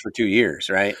to change for 2 years,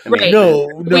 right? I Right. No,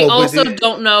 We but also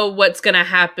don't know what's going to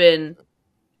happen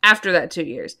after that 2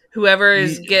 years. Whoever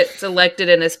gets elected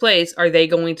in his place, are they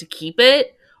going to keep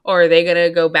it, or are they going to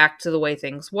go back to the way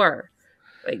things were?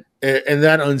 And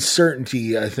that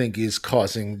uncertainty, I think, is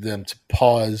causing them to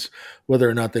pause whether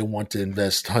or not they want to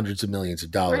invest hundreds of millions of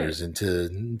dollars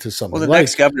into something. Well, the like,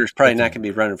 next governor's probably not going to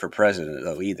be running for president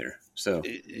though either. So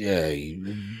yeah,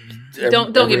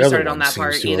 Don't get me every other started on one that seems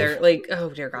part to either. have. Like,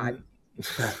 oh dear God.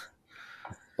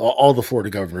 All the Florida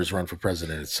governors run for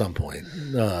president at some point.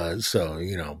 So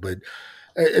but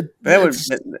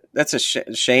that's a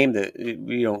shame that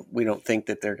we don't think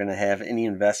that they're going to have any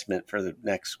investment for the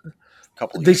next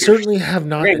couple of they years. certainly have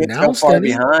not We're gonna get so announced far any.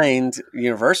 behind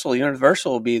Universal.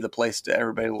 Universal will be the place that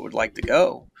everybody would like to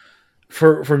go.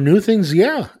 For new things,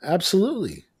 yeah,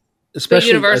 absolutely. But Especially,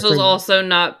 Universal's I think- also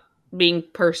not being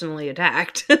personally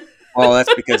attacked. Well,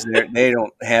 that's because they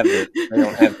don't have their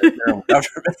own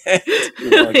government.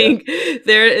 Like,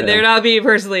 they're not being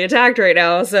personally attacked right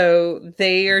now, so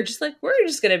they are just like, we're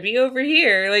just gonna be over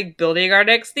here, like building our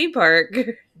next theme park.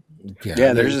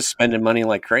 Yeah, they're just spending money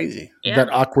like crazy. Yeah.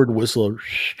 That awkward whistle.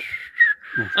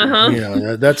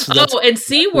 Uh-huh. That's and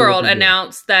SeaWorld they're doing.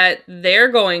 announced that they're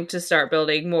going to start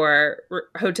building more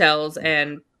hotels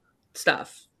and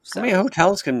stuff. So How many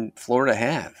hotels can Florida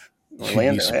have? You'd be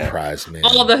Orlando have? surprised, man.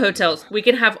 all the hotels. We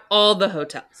can have all the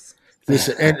hotels.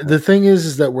 Listen, and the thing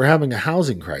is that we're having a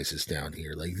housing crisis down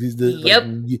here. Like, Yep.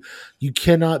 you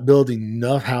cannot build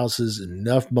enough houses,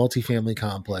 enough multifamily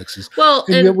complexes, Well,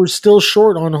 and and yet we're still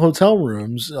short on hotel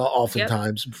rooms.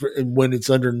 Oftentimes, when it's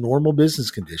under normal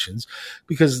business conditions,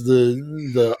 because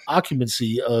the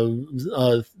occupancy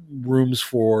of rooms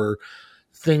for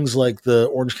things like the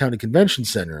Orange County Convention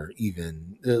Center,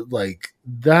 even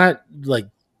that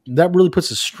really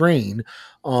puts a strain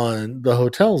on the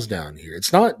hotels down here.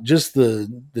 It's not just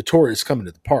the tourists coming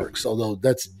to the parks, although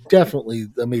that's definitely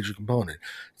a major component.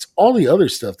 It's all the other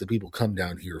stuff that people come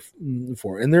down here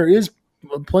for. And there is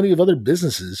plenty of other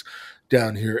businesses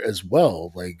down here as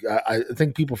well. Like, I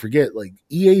think people forget, like,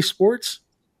 EA Sports,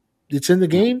 it's in the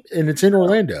game and it's in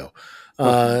Orlando.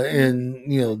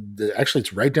 And actually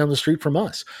it's right down the street from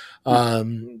us.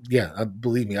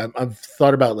 Believe me, I've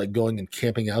thought about like going and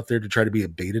camping out there to try to be a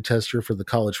beta tester for the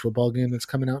college football game that's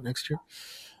coming out next year.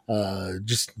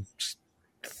 Just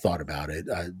thought about it,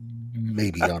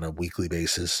 maybe on a weekly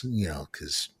basis,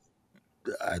 because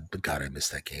I miss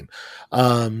that game.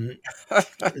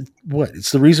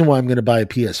 It's the reason why I'm going to buy a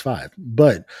PS5,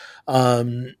 but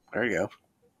there you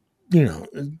go.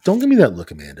 Don't give me that look,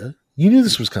 Amanda. You knew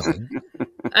this was coming.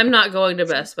 I'm not going to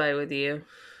Best Buy with you.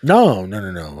 No.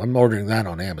 I'm ordering that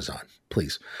on Amazon,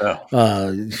 please.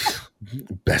 Oh.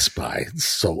 Best Buy. It's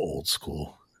so old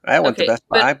school. I went to Best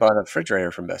Buy. I bought a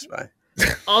refrigerator from Best Buy.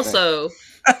 Also,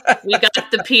 we got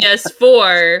the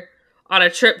PS4 on a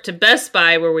trip to Best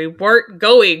Buy where we weren't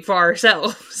going for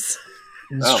ourselves.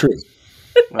 It's true.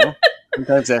 Well,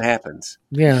 sometimes that happens.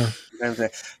 Yeah.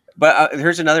 But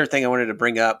here's another thing I wanted to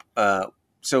bring up.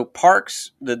 So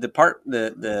parks, the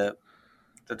department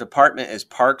is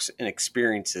parks and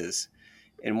experiences,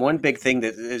 and one big thing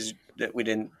that we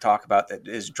didn't talk about that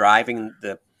is driving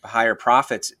the higher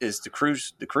profits is the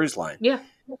cruise line. Yeah.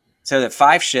 So the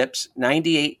 5 ships,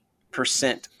 98%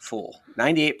 full,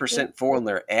 and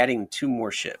they're adding 2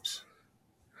 more ships.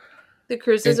 The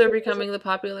cruises are becoming the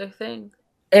popular thing.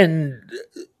 And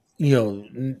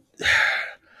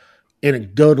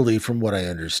anecdotally, from what I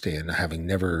understand, having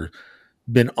never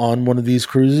been on one of these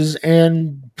cruises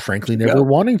and frankly never Yeah.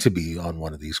 wanting to be on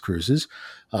one of these cruises.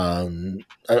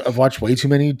 I've watched way too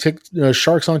many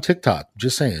sharks on TikTok.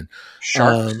 Just saying.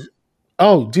 Sharks.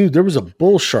 Oh, dude, there was a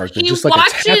bull shark that He just like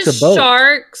attacked a watches boat.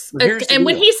 sharks, Well, here's the and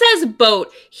when deal. he says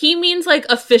boat, he means like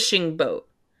a fishing boat,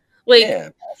 like Yeah,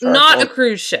 not shark. a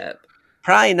cruise ship.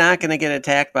 Probably not going to get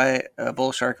attacked by a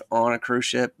bull shark on a cruise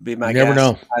ship. Be my You never guess.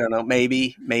 know. I don't know.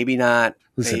 Maybe not.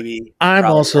 Listen, Maybe. I'm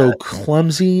probably also not.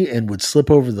 clumsy and would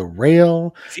slip over the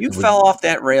rail. If you It would- fell off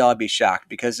that rail, I'd be shocked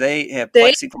because they have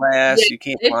They- plexiglass. You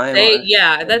can't climb on it.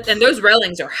 Yeah, and those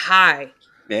railings are high.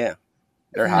 Yeah,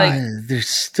 they're high. There's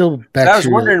still So I was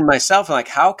bacteria. wondering to myself, like,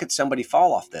 how could somebody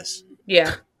fall off this?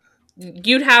 Yeah,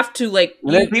 you'd have to like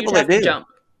Well, there are you'd people have that to do. jump.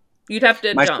 You'd have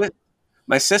to My, jump.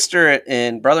 my sister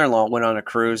and brother-in-law went on a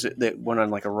cruise that went on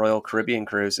like a Royal Caribbean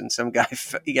cruise, and some guy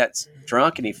he got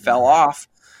drunk and he fell off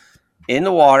in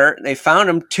the water. They found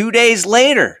him 2 days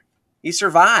later. He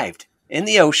survived in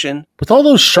the ocean. With all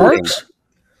those sharks?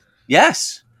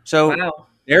 Yes. So Wow.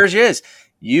 there it is.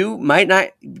 You might not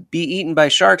be eaten by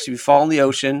sharks if you fall in the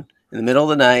ocean in the middle of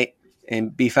the night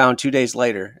and be found 2 days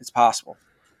later. It's possible.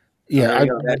 Yeah, there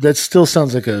you go. that still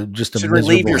sounds like just a Should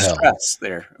relieve miserable your hell. stress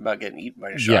there about getting eaten by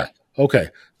a Yeah. shark. Okay.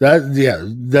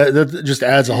 That just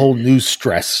adds a whole new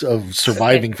stress of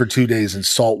surviving for 2 days in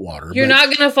salt water. You're but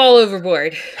not gonna fall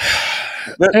overboard.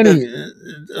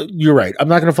 you're right. I'm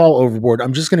not going to fall overboard.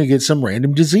 I'm just going to get some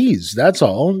random disease. That's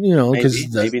all. Because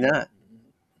Maybe not.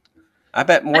 I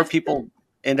bet more people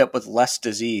end up with less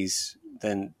disease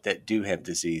than that do have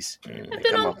disease. I've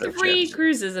been on 3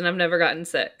 cruises and I've never gotten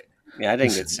sick. Yeah, I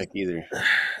didn't get sick either.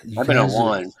 you I've been on guys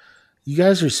one. You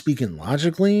guys are speaking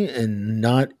logically and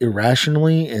not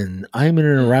irrationally, and I'm in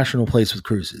an irrational place with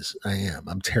cruises. I am.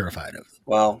 I'm terrified of them.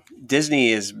 Well,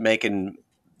 Disney is making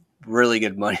really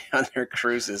good money on their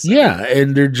cruises. Yeah,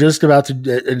 and they're just about to.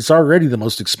 And it's already the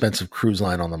most expensive cruise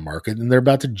line on the market, and they're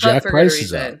about to jack But for good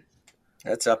prices up. reason.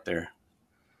 That's up there.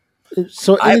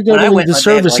 So When I anecdotally, went, the like, they had,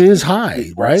 service like, is high,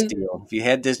 Disney Plus right? deal. If you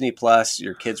had Disney Plus,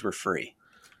 your kids were free.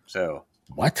 So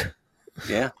What?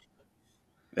 yeah,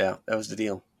 that was the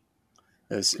deal.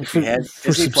 It was, if For- you had for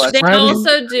Disney Plus, They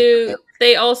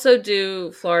subscribing? also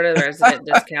do Florida resident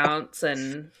discounts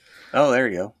and oh, there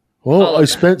you go. Well, all I of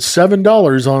spent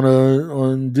 $7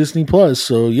 on Disney Plus,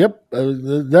 so yep,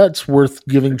 that's worth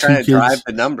giving Trying two to drive kids.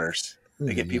 the numbers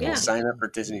to get people Yeah. to sign up for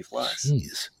Disney Plus.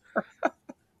 Jeez.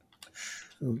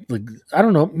 Like, I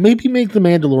don't know. Maybe make the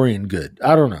Mandalorian good.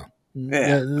 I don't know.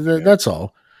 Yeah. That's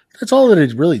all. That's all that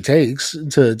it really takes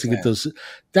to get those.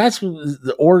 That's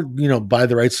or buy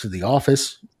the rights to The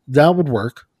Office. That would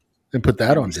work, and put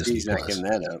that on Disney He's not Plus. giving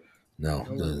that up. No,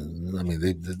 I mean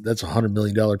that's $100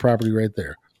 million property right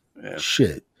there. Yeah.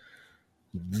 Shit.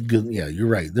 Good. Yeah, you're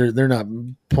right. They're not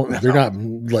letting go of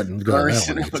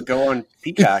that one. But go on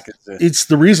Peacock. It's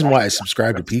the reason why I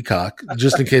subscribe to Peacock,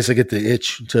 just in case I get the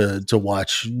itch to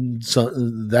watch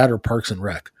that or Parks and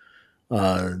Rec.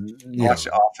 Watch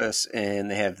The Office, and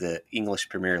they have the English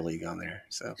Premier League on there.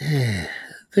 So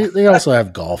They also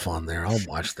have golf on there. I'll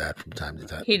watch that from time to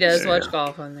time. he does watch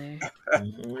golf on there.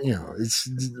 It's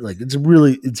like it's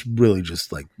really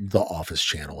just like the Office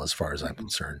channel as far as I'm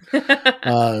concerned.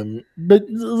 But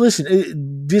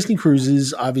listen, Disney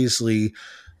Cruises obviously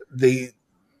they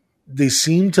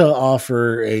seem to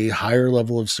offer a higher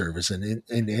level of service, and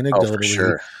anecdotally,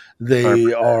 sure. they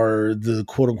 100%. are the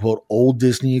quote unquote old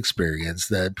Disney experience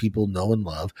that people know and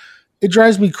love. It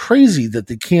drives me crazy that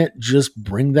they can't just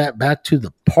bring that back to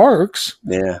the parks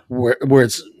Yeah. where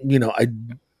it's,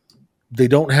 they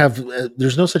don't have,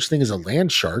 there's no such thing as a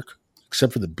land shark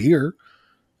except for the beer.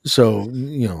 So,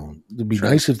 it'd be Sure.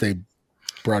 nice if they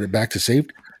brought it back to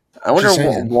safety. I wonder Just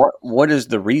saying. what is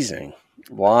the reasoning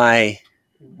why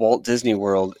Walt Disney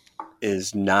World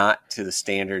is not to the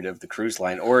standard of the cruise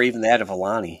line or even that of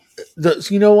Alani.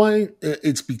 You know why?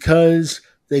 It's because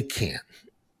they can't.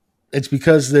 It's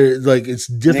because they're like, it's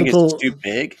You think difficult. it's too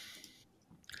big?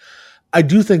 I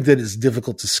do think that it's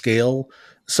difficult to scale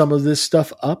some of this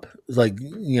stuff up. Like,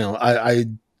 I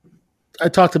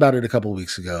talked about it a couple of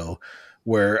weeks ago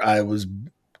where I was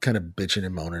kind of bitching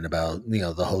and moaning about,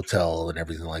 the hotel and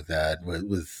everything like that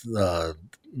with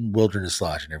Wilderness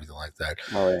Lodge and everything like that.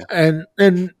 Oh yeah.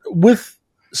 And with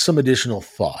some additional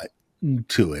thought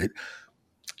to it,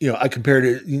 I compared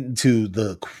it to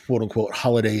the quote unquote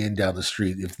Holiday Inn down the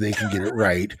street. If they can get it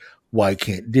right, why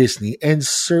can't Disney? And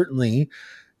certainly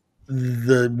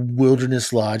the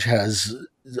Wilderness Lodge has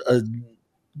an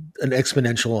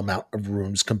exponential amount of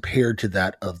rooms compared to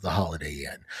that of the Holiday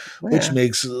Inn, which Yeah.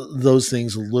 makes those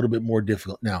things a little bit more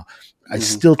difficult. Now, I Mhm.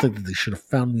 still think that they should have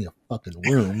found me a fucking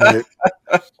room.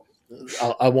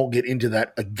 I won't get into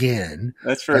that again.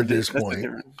 That's for at this that's point.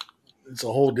 different. It's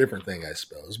a whole different thing, I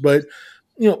suppose. But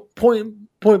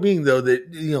point being though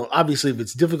that obviously if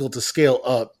it's difficult to scale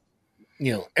up,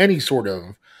 any sort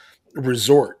of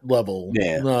resort level,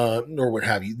 or what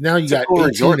have you. Now you got 18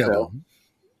 resort, of though. them.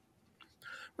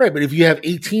 Right, but if you have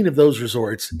 18 of those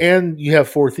resorts and you have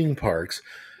 4 theme parks,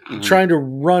 trying to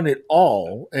run it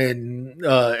all and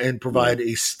provide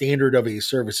a standard of a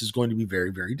service is going to be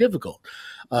very, very difficult.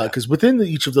 Because within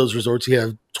each of those resorts, you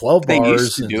have 12 They bars.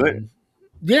 used to do it.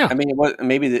 Yeah, I mean,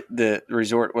 maybe the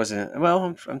resort wasn't.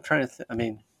 Well, I'm trying to. I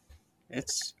mean,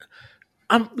 it's.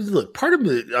 Look, part of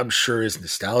it, I'm sure, is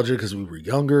nostalgia because we were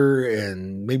younger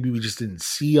and maybe we just didn't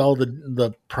see all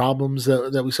the problems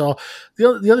that we saw.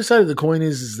 The other side of the coin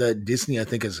is that Disney, I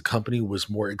think, as a company, was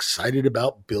more excited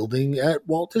about building at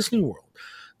Walt Disney World.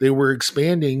 They were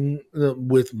expanding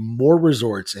with more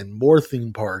resorts and more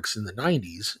theme parks in the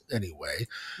 90s anyway.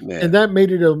 Yeah. And that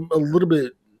made it a little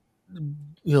bit,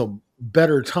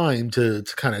 better time to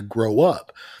kind of grow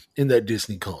up in that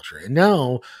Disney culture. And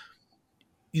now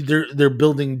they're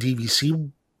building DVC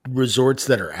resorts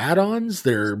that are add-ons.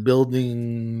 They're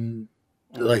building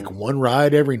like one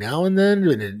ride every now and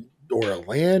then, or a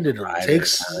land, and it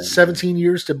takes 17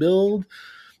 years to build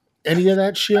any of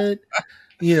that shit.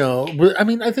 I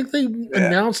mean, I think they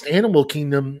announced Animal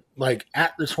Kingdom like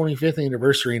at the 25th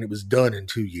anniversary, and it was done in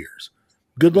 2 years.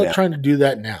 Good luck trying to do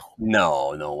that now.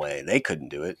 No way. They couldn't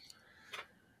do it.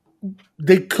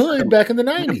 They could back in the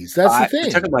 90s. That's the thing.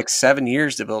 It took them like 7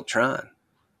 years to build Tron.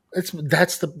 That's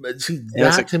that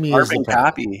It's to me is the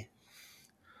copy.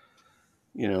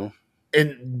 And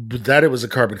that it was a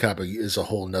carbon copy is a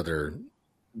whole nother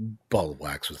ball of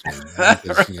wax with me.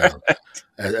 Because,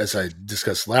 as I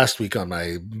discussed last week on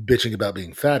my bitching about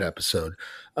being fat episode,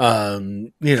 not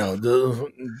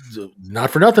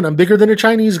for nothing, I'm bigger than a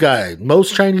Chinese guy.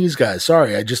 Most Chinese guys.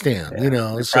 Sorry, I just am.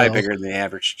 You're probably bigger than the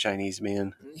average Chinese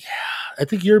man. Yeah, I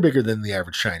think you're bigger than the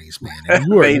average Chinese man. And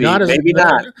you are maybe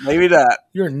not.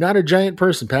 You're not a giant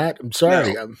person, Pat. I'm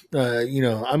sorry.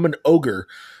 No. I'm an ogre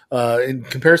in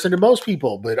comparison to most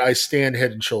people, but I stand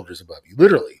head and shoulders above you.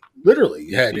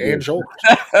 Literally head and shoulders.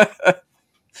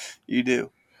 You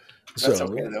do. That's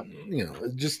okay, though.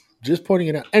 Just pointing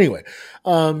it out. Anyway,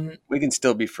 we can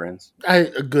still be friends.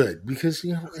 Good, because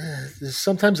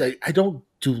sometimes I don't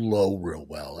do low real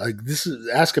well.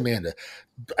 Ask Amanda.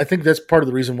 I think that's part of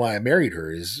the reason why I married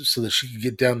her, is so that she could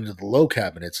get down into the low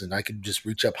cabinets and I could just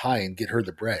reach up high and get her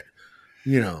the bread.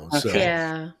 So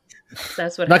yeah,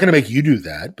 that's what. I'm not going to make you do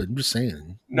that, but I'm just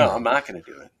saying. No, I'm not going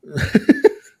to do it.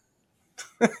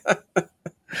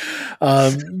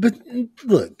 But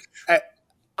look,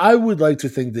 I would like to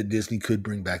think that Disney could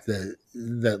bring back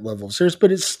that level of service,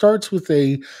 but it starts with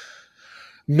a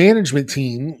management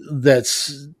team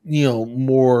that's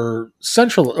more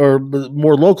central or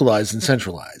more localized and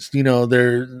centralized. They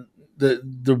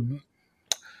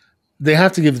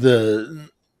have to give the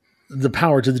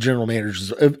power to the general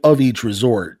managers of each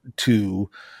resort to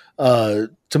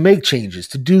make changes,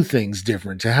 to do things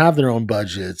different, to have their own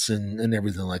budgets and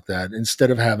everything like that,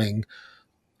 instead of having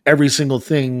every single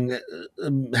thing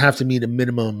have to meet a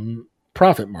minimum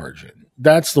profit margin.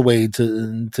 That's the way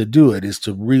to do it, is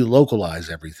to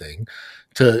relocalize everything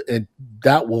and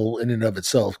that will in and of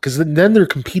itself, because then they're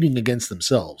competing against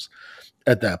themselves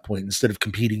at that point, instead of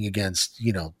competing against,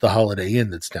 the Holiday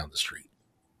Inn that's down the street,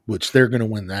 which they're going to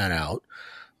win that out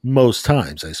most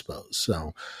times, I suppose.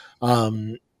 So,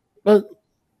 but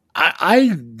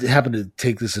I happen to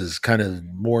take this as kind of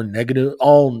more negative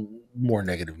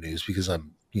news, because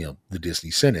I'm, the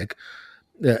Disney cynic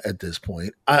at this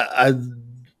point.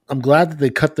 I'm glad that they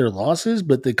cut their losses,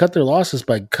 but they cut their losses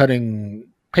by cutting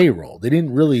payroll. They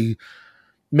didn't really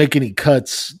make any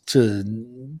cuts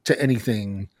to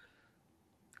anything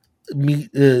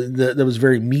that was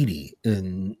very meaty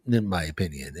in my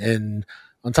opinion. And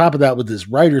on top of that, with this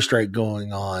writer strike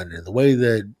going on and the way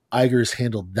that Iger's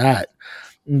handled that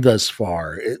thus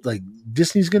far,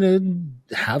 Disney's going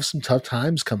to have some tough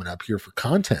times coming up here for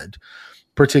content,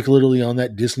 particularly on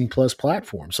that Disney Plus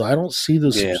platform. So I don't see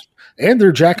those, and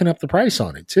they're jacking up the price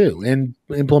on it too, and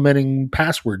implementing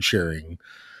password sharing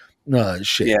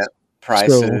shit. Yeah,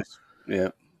 prices. So, yeah,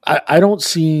 I don't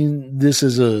see this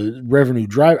as a revenue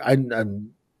driver.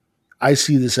 I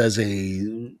see this as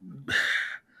an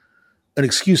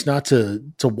excuse not to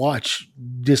watch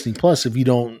Disney Plus if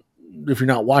you're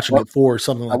not watching it for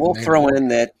something like that. I will throw in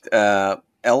that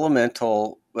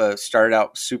Elemental started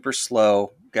out super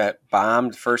slow, got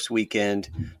bombed first weekend,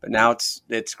 but now it's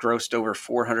grossed over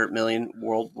 400 million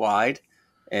worldwide,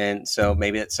 and so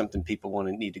maybe that's something people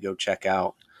need to go check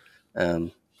out.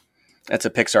 That's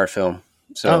a Pixar film.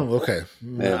 So, okay.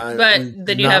 Yeah. But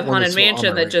then you Not have one Haunted that's Mansion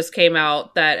on my that radar. just came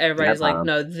out that everybody's That like, bombed.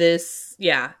 no, this,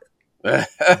 yeah.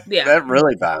 That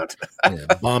really bombed. Yeah,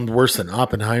 bombed worse than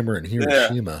Oppenheimer and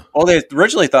Hiroshima. Well, they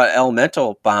originally thought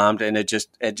Elemental bombed, and it just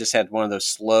had one of those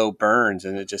slow burns,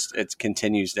 and it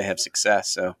continues to have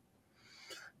success.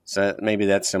 So maybe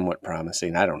that's somewhat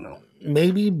promising. I don't know.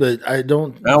 Maybe, but I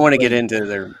don't. I don't want to get into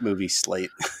their movie slate.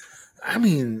 I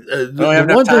mean, don't have the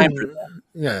enough one time thing. for that.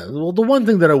 Yeah, well, the one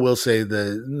thing that I will say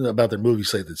about their movie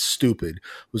slate that's stupid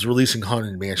was releasing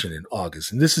Haunted Mansion in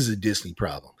August, and this is a Disney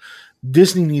problem.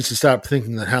 Disney needs to stop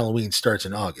thinking that Halloween starts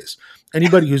in August.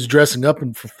 Anybody who's dressing up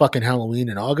for fucking Halloween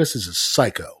in August is a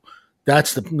psycho.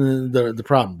 That's the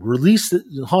problem. Release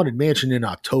the Haunted Mansion in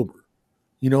October.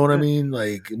 You know what I mean?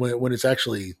 Like when it's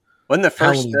actually Wasn't the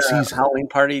first Halloween season. Halloween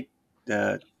party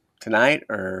tonight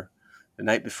or the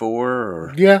night before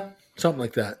or yeah, something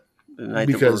like that. the night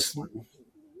Because that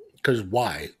we're-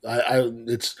 why?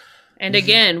 It's And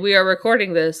again, we are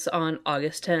recording this on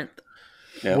August 10th.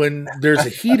 Yeah. when there's a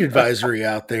heat advisory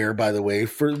out there, by the way,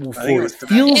 for it was tonight.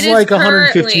 feels It is like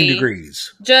 115 currently-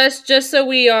 degrees. Just so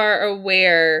we are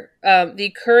aware,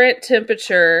 the current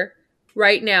temperature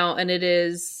right now, and it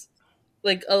is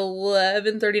like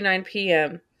 11:39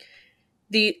 p.m.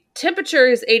 The temperature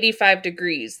is 85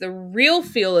 degrees. The real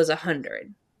feel is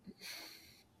 100.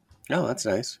 Oh, that's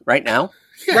nice. Right now?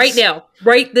 Yes. Right now,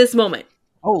 right this moment.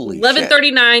 Holy shit.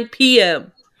 11:39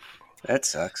 p.m. That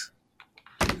sucks.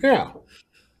 Yeah.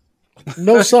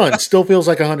 No sun, still feels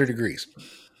like 100 degrees.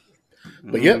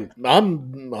 But yeah,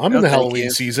 I'm in No, the thank Halloween you.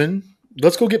 season.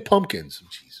 Let's go get pumpkins.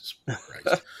 Jesus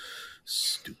Christ.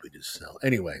 Stupid as hell.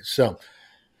 Anyway, so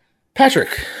Patrick,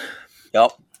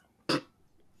 Yep.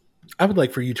 I would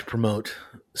like for you to promote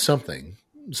something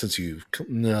since you've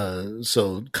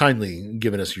so kindly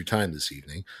given us your time this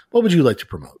evening. What would you like to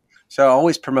promote? So I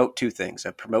always promote two things.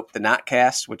 I promote the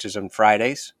Notcast, which is on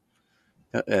Fridays.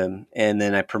 And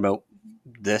then I promote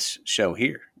this show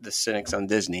here, the Cynics on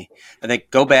Disney. I think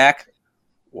go back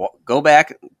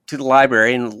to the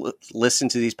library and listen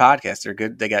to these podcasts. They're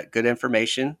good. They got good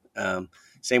information.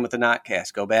 Same with the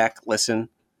Notcast. Go back, listen,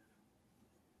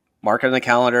 mark it on the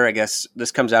calendar. I guess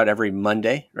this comes out every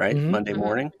Monday, right? Mhm. Monday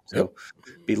morning. So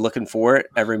be looking for it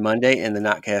every Monday and the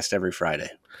Notcast every Friday.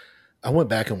 I went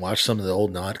back and watched some of the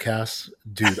old Nodcasts.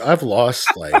 Dude, I've lost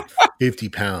like 50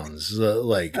 pounds,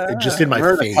 just in my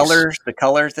Remember face. the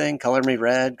color thing, color me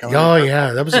red. Color Oh, me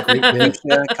yeah, that was a great bit.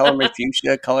 fuchsia, color me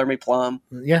fuchsia, color me plum.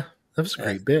 Yeah, that was a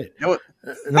great bit. You know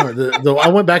what? No, I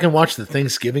went back and watched the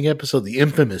Thanksgiving episode, the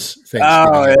infamous Thanksgiving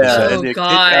Oh, yeah. episode. Oh, Dude,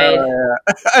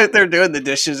 God. They're doing the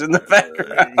dishes in the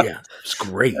background. Yeah, it's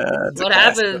great. It's a What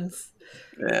classic. happens?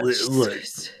 Yeah. Look,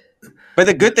 But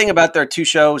the good thing about their two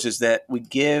shows is that we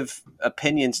give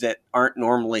opinions that aren't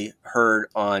normally heard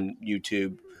on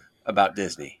YouTube about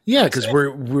Disney. yeah, because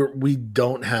we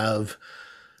don't have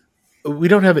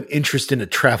an interest in a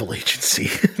travel agency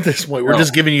at this point. We're No.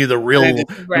 just giving you the real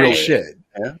Right. shit.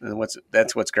 Yeah, and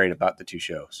that's what's great about the two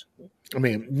shows. I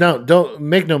mean, no, don't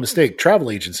make no mistake, travel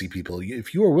agency people.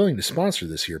 If you are willing to sponsor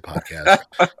this here podcast,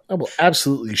 I will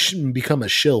absolutely become a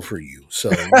shill for you.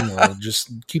 So just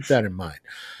keep that in mind.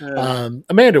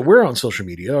 Amanda, we're on social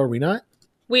media, are we not?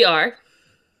 We are.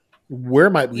 Where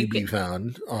might we You be can-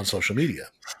 found on social media?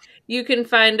 You can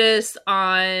find us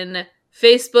on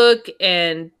Facebook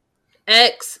and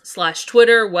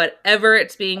X/Twitter, whatever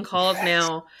it's being called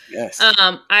now. Yes.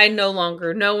 I no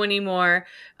longer know anymore.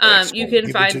 X You won't can give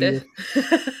it find to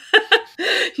us.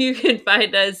 You can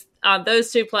find us on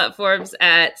those two platforms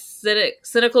at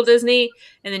Cynical Disney,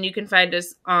 and then you can find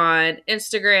us on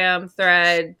Instagram,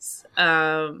 Threads,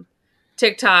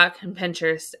 TikTok, and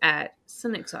Pinterest at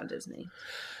Cynics on Disney.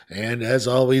 And as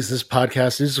always, this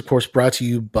podcast is, of course, brought to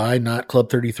you by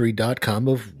NotClub33.com,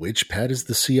 of which Pat is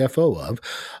the CFO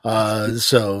of.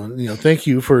 So, thank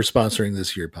you for sponsoring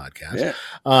this here podcast.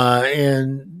 Yeah.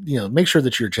 And make sure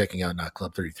that you're checking out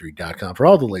NotClub33.com for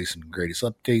all the latest and greatest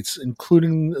updates,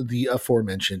 including the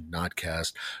aforementioned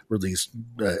Notcast released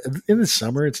in the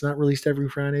summer. It's not released every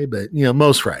Friday, but,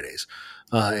 most Fridays.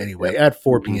 Anyway, at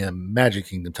 4 p.m. Magic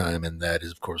Kingdom time, and that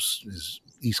is, of course, is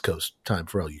East Coast time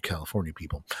for all you California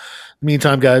people. In the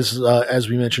meantime, guys, as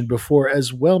we mentioned before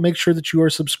as well, make sure that you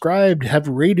are subscribed, have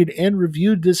rated and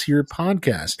reviewed this here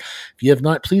podcast. If you have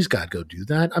not, please, God, go do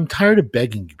that. I'm tired of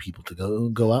begging you people to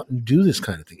go out and do this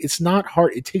kind of thing. It's not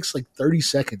hard. It takes like 30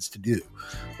 seconds to do.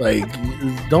 Like,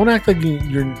 don't act like you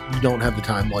don't have the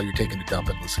time while you're taking a dump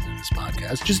and listening to this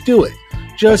podcast. Just do it.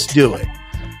 Just do it.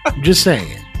 I'm just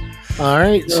saying. All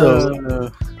right.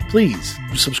 So please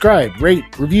subscribe, rate,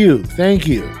 review. Thank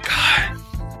you. God.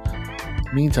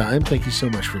 Meantime, thank you so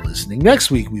much for listening.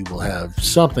 Next week, we will have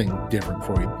something different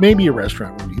for you. Maybe a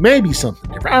restaurant review. Maybe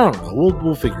something different. I don't know.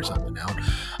 We'll figure something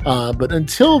out. But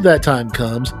until that time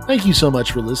comes, thank you so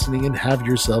much for listening and have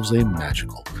yourselves a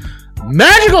magical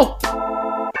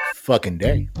fucking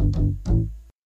day.